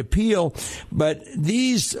wide appeal, but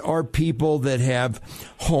these are people that have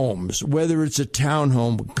homes, whether it's a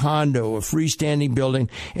townhome, a condo, a freestanding Banking Building,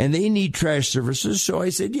 and they need trash services. So I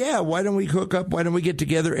said, yeah, why don't we hook up? Why don't we get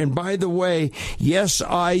together? And by the way, yes,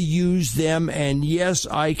 I use them, and yes,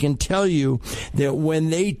 I can tell you that when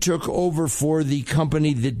they took over for the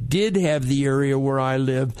company that did have the area where I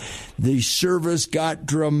live, the service got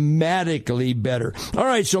dramatically better. All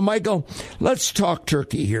right, so Michael, let's talk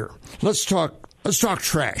turkey here. Let's talk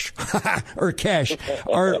trash or cash.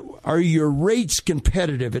 Are your rates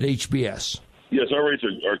competitive at HBS? Yes, our rates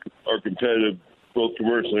are competitive, both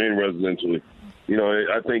commercially and residentially. You know,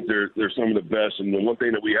 I think they're some of the best. And the one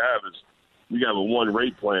thing that we have is we have a one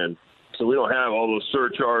rate plan, so we don't have all those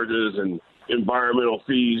surcharges and environmental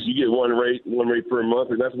fees. You get one rate per month,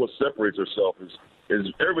 and that's what separates ourselves. Is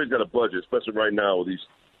everybody's got a budget, especially right now with these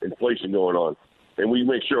inflation going on, and we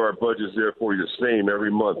make sure our budget's there for you the same every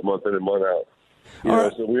month in and month out.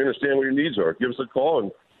 So we understand what your needs are. Give us a call,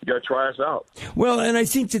 and you got to try us out. Well, and I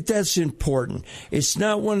think that that's important. It's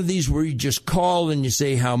not one of these where you just call and you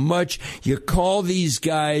say how much. You call these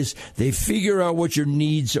guys, they figure out what your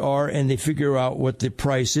needs are, and they figure out what the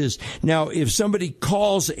price is. Now, if somebody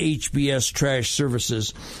calls HBS Trash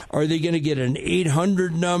Services, are they going to get an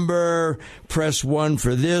 800 number, press 1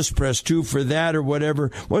 for this, press 2 for that, or whatever?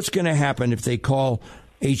 What's going to happen if they call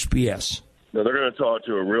HBS? No, they're going to talk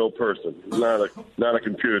to a real person, not a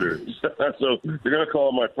computer. So they're going to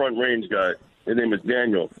call my front range guy. His name is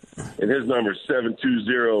Daniel, and his number is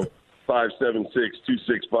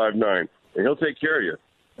 720-576-2659, and he'll take care of you.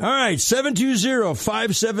 All right,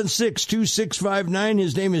 720-576-2659.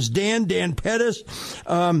 His name is Dan Pettis.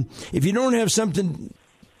 If you don't have something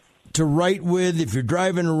to write with, if you're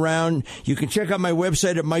driving around, you can check out my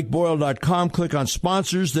website at mikeboyle.com. Click on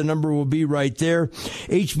sponsors. The number will be right there.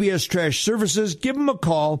 HBS Trash Services. Give them a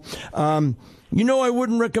call. I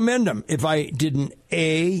wouldn't recommend them if I didn't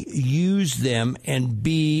A, use them, and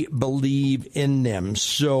B, believe in them.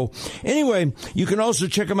 So anyway, you can also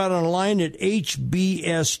check them out online at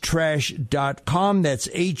hbstrash.com. That's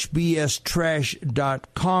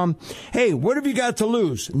hbstrash.com. Hey, what have you got to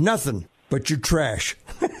lose? Nothing but your trash.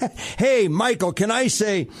 Hey, Michael, can I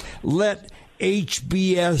say, let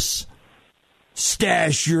HBS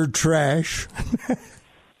stash your trash?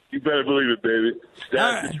 You better believe it, baby.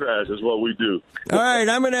 Stash the trash is what we do. All right,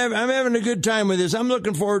 I'm having a good time with this. I'm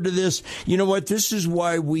looking forward to this. You know what? This is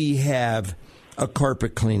why we have a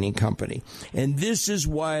carpet cleaning company. And this is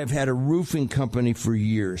why I've had a roofing company for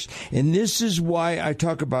years. And this is why I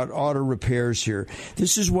talk about auto repairs here.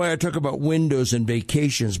 This is why I talk about windows and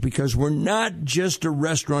vacations, because we're not just a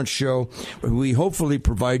restaurant show. We hopefully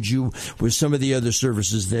provide you with some of the other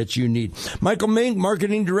services that you need. Michael Mink,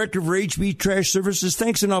 Marketing Director for HB Trash Services,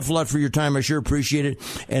 thanks an awful lot for your time. I sure appreciate it.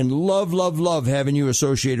 And love having you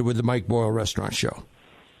associated with the Mike Boyle Restaurant Show.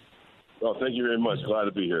 Well, thank you very much. Glad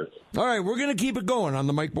to be here. All right, we're going to keep it going on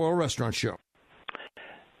the Mike Boyle Restaurant Show.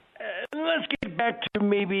 Let's get back to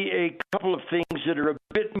maybe a couple of things that are a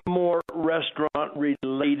bit more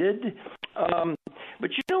restaurant-related.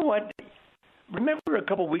 But you know what? Remember a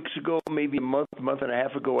couple weeks ago, maybe a month and a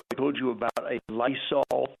half ago, I told you about a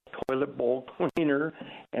Lysol toilet bowl cleaner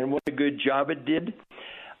and what a good job it did?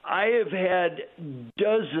 I have had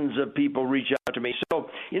dozens of people reach out to me. So,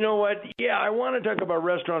 you know what? Yeah, I want to talk about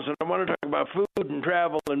restaurants and I want to talk about food and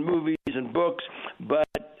travel and movies and books, but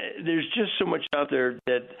there's just so much out there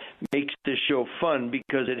that makes this show fun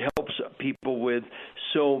because it helps people with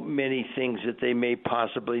so many things that they may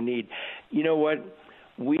possibly need. You know what?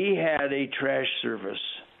 We had a trash service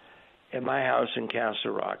at my house in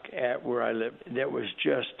Castle Rock, at where I live, that was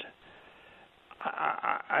just...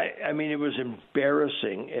 I mean, it was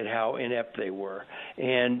embarrassing at how inept they were.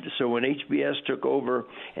 And so when HBS took over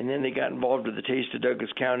and then they got involved with the Taste of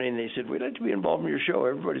Douglas County and they said, we'd like to be involved in your show.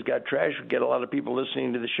 Everybody's got trash. We get a lot of people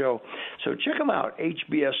listening to the show. So check them out,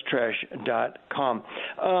 hbstrash.com.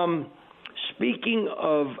 Speaking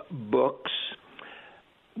of books,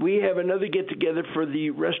 we have another get-together for the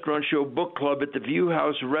Restaurant Show Book Club at the View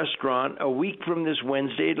House Restaurant a week from this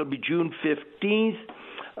Wednesday. It'll be June 15th.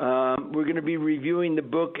 We're going to be reviewing the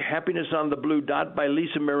book Happiness on the Blue Dot by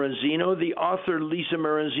Lisa Maranzino. The author, Lisa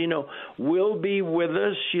Maranzino, will be with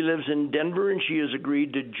us. She lives in Denver, and she has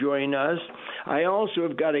agreed to join us. I also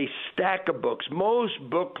have got a stack of books. Most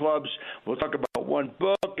book clubs will talk about one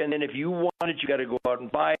book, and then if you want it, you got to go out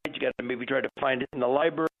and buy it. You got to maybe try to find it in the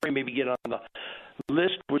library, maybe get on the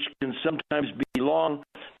list, which can sometimes be long,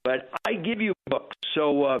 but I give you books.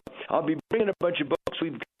 So I'll be bringing a bunch of books.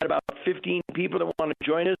 We've got about 15 people that want to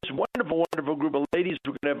join us. Wonderful, wonderful group of ladies.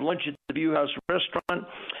 We're going to have lunch at the View House Restaurant,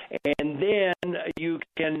 and then you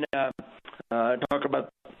can talk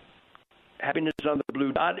about Happiness on the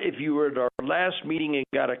Blue Dot. If you were at our last meeting and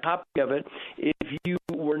got a copy of it, if you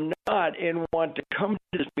were not and want to come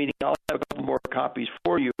to this meeting, I'll have a couple more copies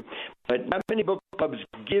for you. But not many book clubs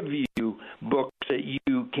give you books that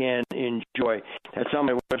you can enjoy. That's on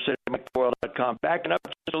my website, MikeBoyle.com. Backing up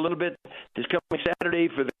just a little bit, this coming Saturday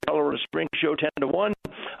for the Colorado Springs Show, 10 to 1,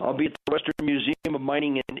 I'll be at the Western Museum of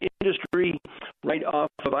Mining and Industry, right off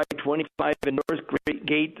of I-25 in North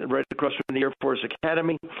Gate, right across from the Air Force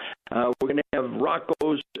Academy. We're going to have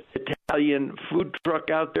Rocco's Italian food truck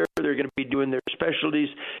out there. They're going to be doing their specialties,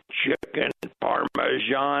 chicken,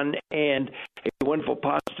 Parmesan, and a wonderful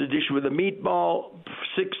pasta dish with a meatball,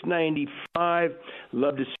 $6.95.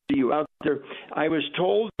 Love to see you out there. I was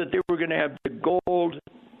told that they were going to have the Gold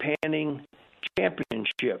Panning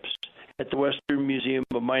Championships at the Western Museum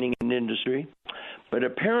of Mining and Industry, but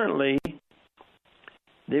apparently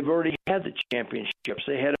they've already had the championships.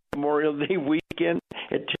 They had a Memorial Day weekend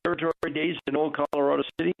at Territory Days in Old Colorado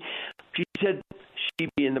City. She said, she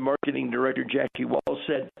being the marketing director, Jackie Wall,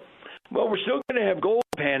 said, well, we're still going to have gold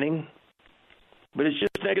panning, but it's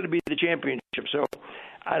just not going to be the championship. So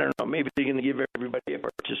I don't know, maybe they're going to give everybody a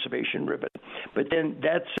participation ribbon. But then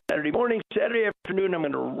that's Saturday morning. Saturday afternoon, I'm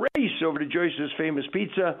going to race over to Joyce's Famous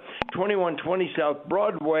Pizza, 2120 South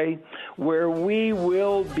Broadway, where we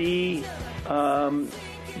will be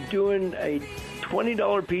doing a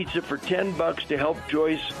 $20 pizza for $10 to help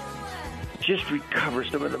Joyce just recover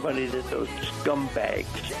some of the money that those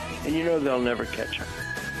scumbags, and you know they'll never catch them.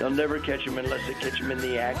 They'll never catch them unless they catch them in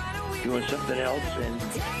the act doing something else and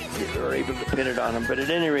they're able to pin it on them. But at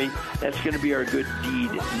any rate, that's going to be our good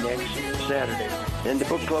deed next Saturday. Then the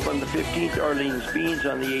book club on the 15th, Arlene's Beans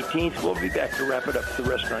on the 18th. We'll be back to wrap it up, the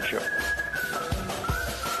restaurant show.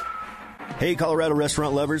 Hey, Colorado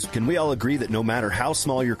restaurant lovers, can we all agree that no matter how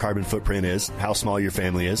small your carbon footprint is, how small your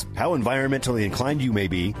family is, how environmentally inclined you may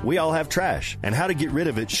be, we all have trash, and how to get rid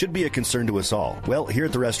of it should be a concern to us all. Well, here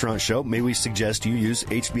at the Restaurant Show, may we suggest you use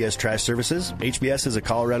HBS Trash Services? HBS is a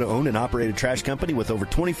Colorado-owned and operated trash company with over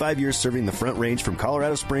 25 years serving the Front Range from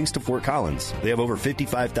Colorado Springs to Fort Collins. They have over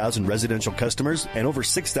 55,000 residential customers and over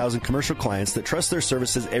 6,000 commercial clients that trust their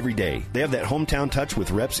services every day. They have that hometown touch with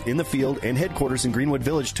reps in the field and headquarters in Greenwood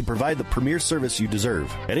Village to provide the premier service you deserve.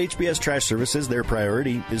 At HBS Trash Services, their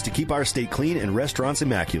priority is to keep our state clean and restaurants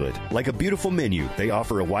immaculate. Like a beautiful menu, they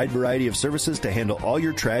offer a wide variety of services to handle all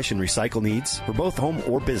your trash and recycle needs for both home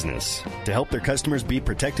or business. To help their customers be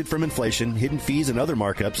protected from inflation, hidden fees, and other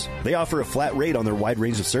markups, they offer a flat rate on their wide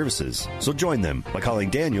range of services. So join them by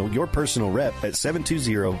calling Daniel, your personal rep, at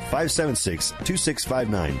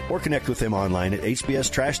 720-576-2659 or connect with him online at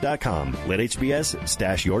hbstrash.com. Let HBS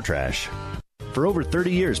stash your trash. For over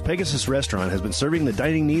 30 years, Pegasus Restaurant has been serving the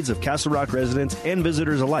dining needs of Castle Rock residents and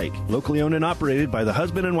visitors alike. Locally owned and operated by the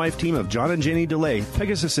husband and wife team of John and Jenny DeLay,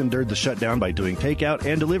 Pegasus endured the shutdown by doing takeout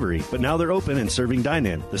and delivery, but now they're open and serving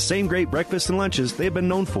dine-in. The same great breakfast and lunches they have been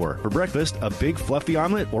known for. For breakfast, a big fluffy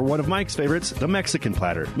omelet, or one of Mike's favorites, the Mexican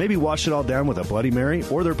platter. Maybe wash it all down with a Bloody Mary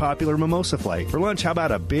or their popular mimosa flight. For lunch, how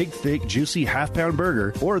about a big, thick, juicy half-pound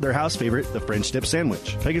burger or their house favorite, the French dip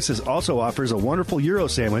sandwich. Pegasus also offers a wonderful Euro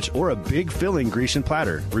sandwich or a big filling Grecian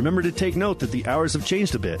platter. Remember to take note that the hours have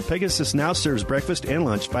changed a bit. Pegasus now serves breakfast and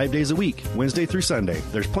lunch 5 days a week, Wednesday through Sunday.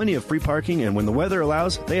 There's plenty of free parking, and when the weather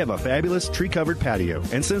allows, they have a fabulous tree-covered patio.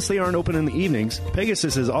 And since they aren't open in the evenings,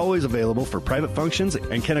 Pegasus is always available for private functions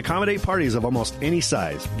and can accommodate parties of almost any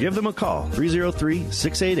size. Give them a call,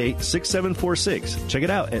 303-688-6746. Check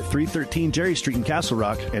it out at 313 Jerry Street in Castle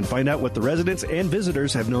Rock and find out what the residents and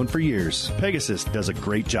visitors have known for years. Pegasus does a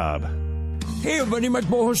great job. Hey everybody, Mike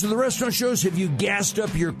Boyle, host of the Restaurant Shows. Have you gassed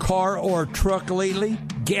up your car or truck lately?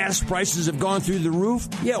 Gas prices have gone through the roof?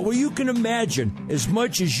 Yeah, well, you can imagine. As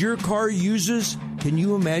much as your car uses, can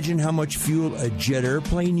you imagine how much fuel a jet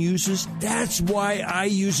airplane uses? That's why I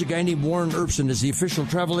use a guy named Warren Erbsen as the official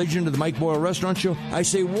travel agent of the Mike Boyle Restaurant Show. I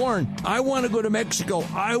say, Warren, I want to go to Mexico.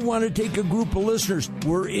 I want to take a group of listeners.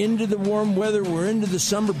 We're into the warm weather. We're into the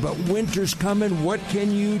summer, but winter's coming. What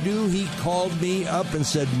can you do? He called me up and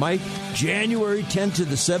said, Mike, January 10th to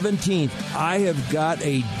the 17th, I have got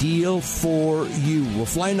a deal for you. We'll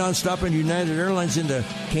fly nonstop on United Airlines into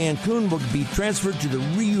Cancun. We'll be transferred to the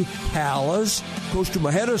Rio Palace, Costa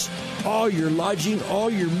Mujeres. All your lodging, all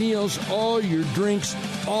your meals, all your drinks,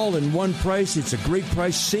 all in one price. It's a great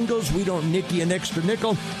price. Singles, we don't nick you an extra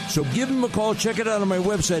nickel. So give them a call. Check it out on my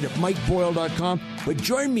website at MikeBoyle.com. But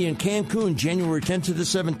join me in Cancun, January 10th to the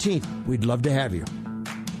 17th. We'd love to have you.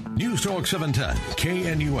 News Talk 710,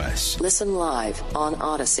 KNUS. Listen live on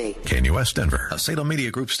Odyssey. KNUS Denver, a Salem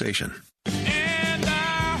Media Group station.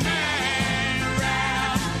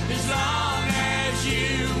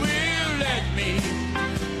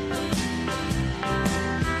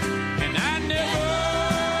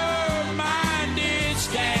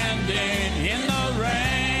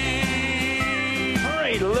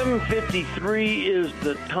 1:53 is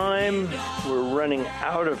the time. We're running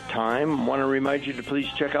out of time. I want to remind you to please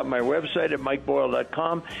check out my website at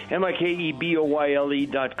mikeboyle.com,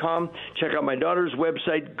 MikeBoyle.com. Check out my daughter's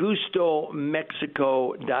website,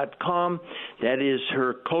 GustoMexico.com. That is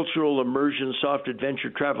her cultural immersion soft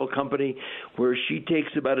adventure travel company where she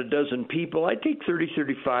takes about a dozen people. I take 30,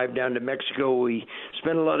 35 down to Mexico. We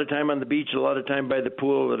spend a lot of time on the beach, a lot of time by the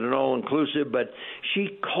pool at an all-inclusive, but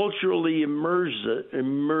she culturally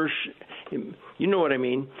you know what I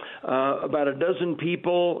mean, about a dozen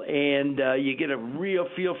people, and you get a real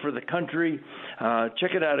feel for the country.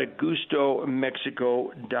 Check it out at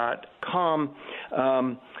GustoMexico.com.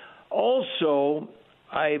 Also,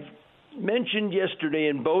 I've mentioned yesterday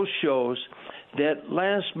in both shows that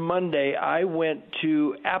last Monday I went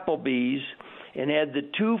to Applebee's and had the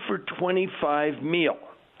 2 for $25 meal.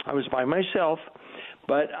 I was by myself,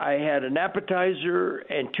 but I had an appetizer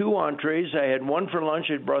and 2 entrees. I had one for lunch.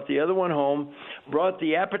 I brought the other one home, brought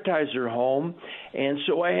the appetizer home, and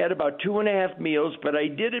so I had about 2.5 meals, but I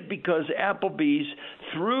did it because Applebee's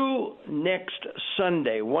through next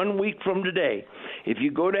Sunday, 1 week from today, if you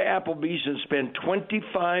go to Applebee's and spend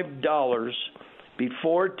 $25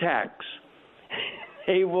 before tax,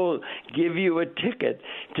 they will give you a ticket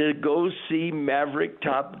to go see Maverick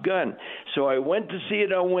Top Gun. So I went to see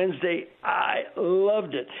it on Wednesday. I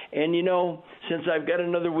loved it. And, you know, since I've got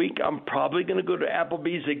another week, I'm probably going to go to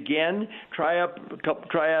Applebee's again, try out a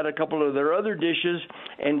couple of their other dishes,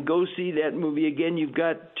 and go see that movie again. You've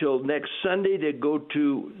got till next Sunday to go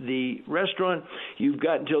to the restaurant. You've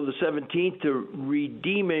got until the 17th to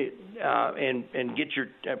redeem it and get your,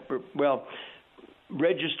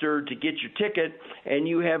 register to get your ticket, and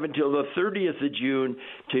you have until the 30th of June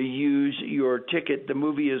to use your ticket. The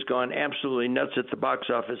movie has gone absolutely nuts at the box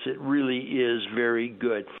office. It really is very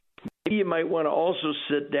good. Maybe you might want to also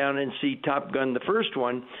sit down and see Top Gun, the first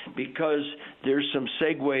one, because there's some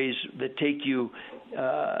segues that take you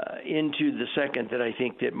into the second that I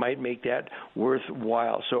think that might make that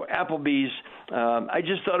worthwhile. So Applebee's, I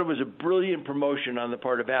just thought it was a brilliant promotion on the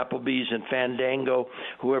part of Applebee's and Fandango,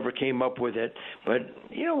 whoever came up with it. But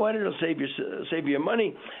you know what? It'll save you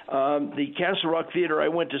money. The Castle Rock Theater I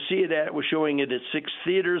went to see it at was showing it at 6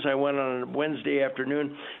 theaters. I went on a Wednesday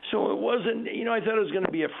afternoon. So it wasn't, you know, I thought it was going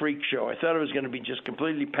to be a freak show. I thought it was going to be just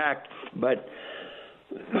completely packed, but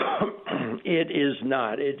it is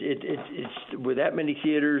not. It's with that many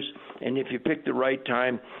theaters, and if you pick the right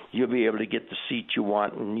time, you'll be able to get the seat you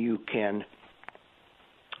want, and you can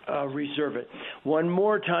reserve it. One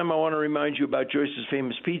more time, I want to remind you about Joyce's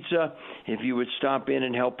Famous Pizza. If you would stop in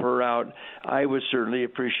and help her out, I would certainly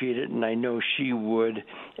appreciate it, and I know she would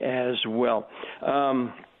as well.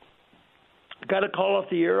 Got a call off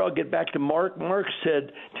the air. I'll get back to Mark. Mark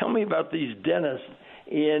said, tell me about these dentists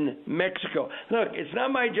in Mexico. Look, it's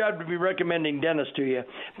not my job to be recommending dentists to you,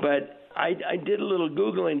 but I did a little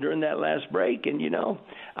Googling during that last break, and, you know,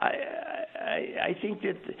 I think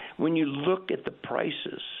that when you look at the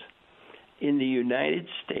prices in the United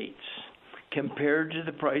States compared to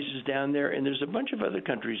the prices down there, and there's a bunch of other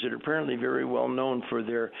countries that are apparently very well known for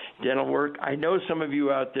their dental work. I know some of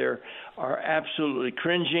you out there are absolutely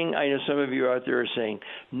cringing. I know some of you out there are saying,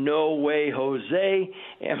 no way, Jose.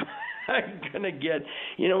 I'm going to get,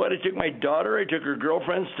 you know what, I took my daughter, I took her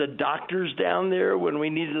girlfriends to doctors down there when we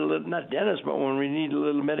needed a little, not dentists, but when we needed a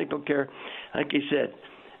little medical care. Like I said,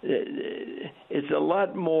 it's a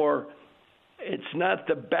lot more, it's not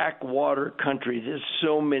the backwater country. There's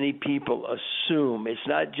so many people assume. It's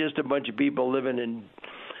not just a bunch of people living in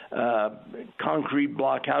concrete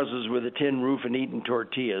block houses with a tin roof and eating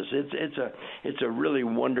tortillas. It's a really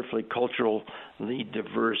wonderfully culturally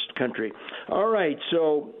diverse country. All right,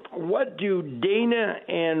 so what do Dana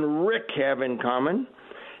and Rick have in common?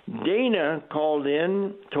 Dana called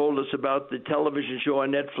in, told us about the television show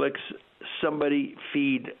on Netflix, Somebody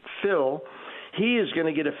Feed Phil. He is going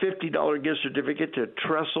to get a $50 gift certificate to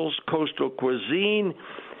Trestle's Coastal Cuisine.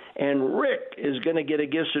 And Rick is going to get a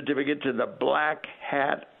gift certificate to the Black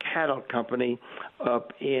Hat Cattle Company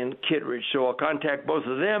up in Kittredge. So I'll contact both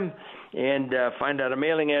of them and find out a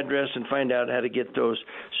mailing address and find out how to get those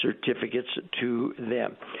certificates to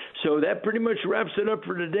them. So that pretty much wraps it up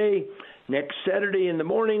for today. Next Saturday in the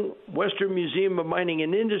morning, Western Museum of Mining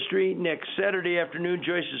and Industry. Next Saturday afternoon,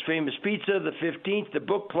 Joyce's Famous Pizza. The 15th, the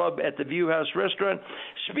book club at the View House Restaurant.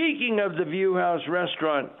 Speaking of the View House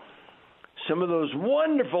Restaurant, some of those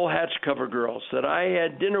wonderful hatch cover girls that I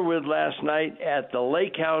had dinner with last night at the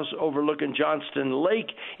lake house overlooking Johnston Lake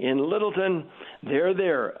in Littleton, they're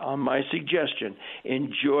there on my suggestion,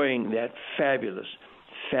 enjoying that fabulous,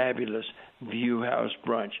 fabulous View House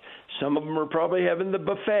brunch. Some of them are probably having the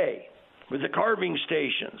buffet. with the carving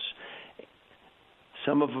stations.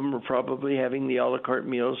 Some of them are probably having the a la carte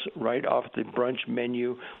meals right off the brunch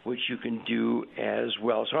menu, which you can do as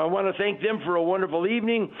well. So I want to thank them for a wonderful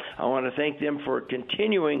evening. I want to thank them for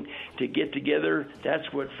continuing to get together.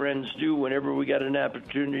 That's what friends do whenever we got an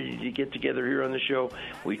opportunity to get together here on the show.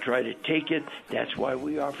 We try to take it. That's why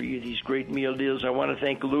we offer you these great meal deals. I want to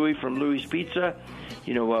thank Louis from Louis Pizza.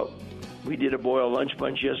 You know what? We did a boil lunch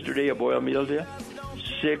bunch yesterday, a boil meal deal.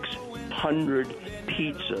 600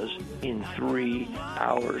 pizzas in 3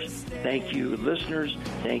 hours. Thank you, listeners.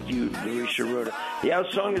 Thank you, Louis Sciarrotta. The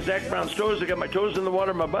out song is Zach Brown's Toes. I got my toes in the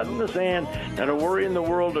water, my butt in the sand. Not a worry in the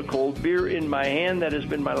world, a cold beer in my hand. That has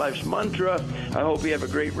been my life's mantra. I hope you have a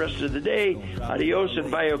great rest of the day. Adios and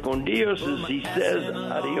vaya con Dios, as he says.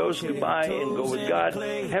 Adios, goodbye, and go with God.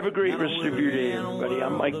 Have a great rest of your day, everybody.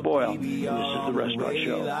 I'm Mike Boyle, and this is The Restaurant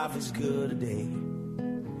Show. Life is good today.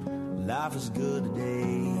 Life is good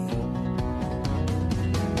today.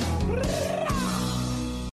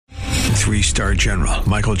 3-star General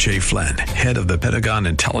Michael J. Flynn, head of the Pentagon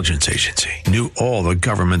Intelligence Agency, knew all the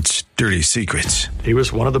government's dirty secrets. He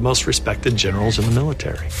was one of the most respected generals in the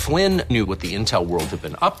military. Flynn knew what the intel world had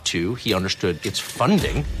been up to. He understood its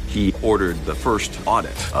funding. He ordered the first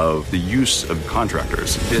audit of the use of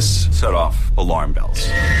contractors. This set off alarm bells.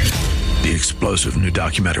 The explosive new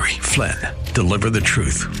documentary, Flynn, Deliver the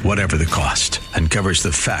Truth, Whatever the Cost, uncovers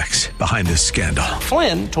the facts behind this scandal.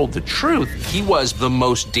 Flynn told the truth. He was the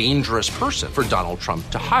most dangerous person for Donald Trump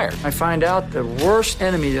to hire. I find out the worst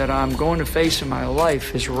enemy that I'm going to face in my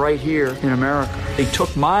life is right here in America. They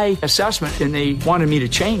took my assessment and they wanted me to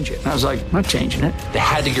change it. And I was like, I'm not changing it. They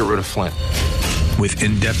had to get rid of Flynn. With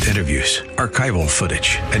in-depth interviews, archival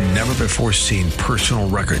footage, and never-before-seen personal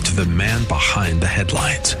records of the man behind the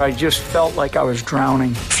headlines. I just felt like I was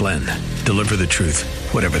drowning. Flynn, Deliver the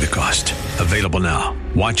Truth, Whatever the Cost. Available now.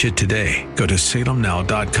 Watch it today. Go to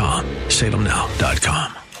salemnow.com.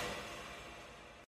 salemnow.com.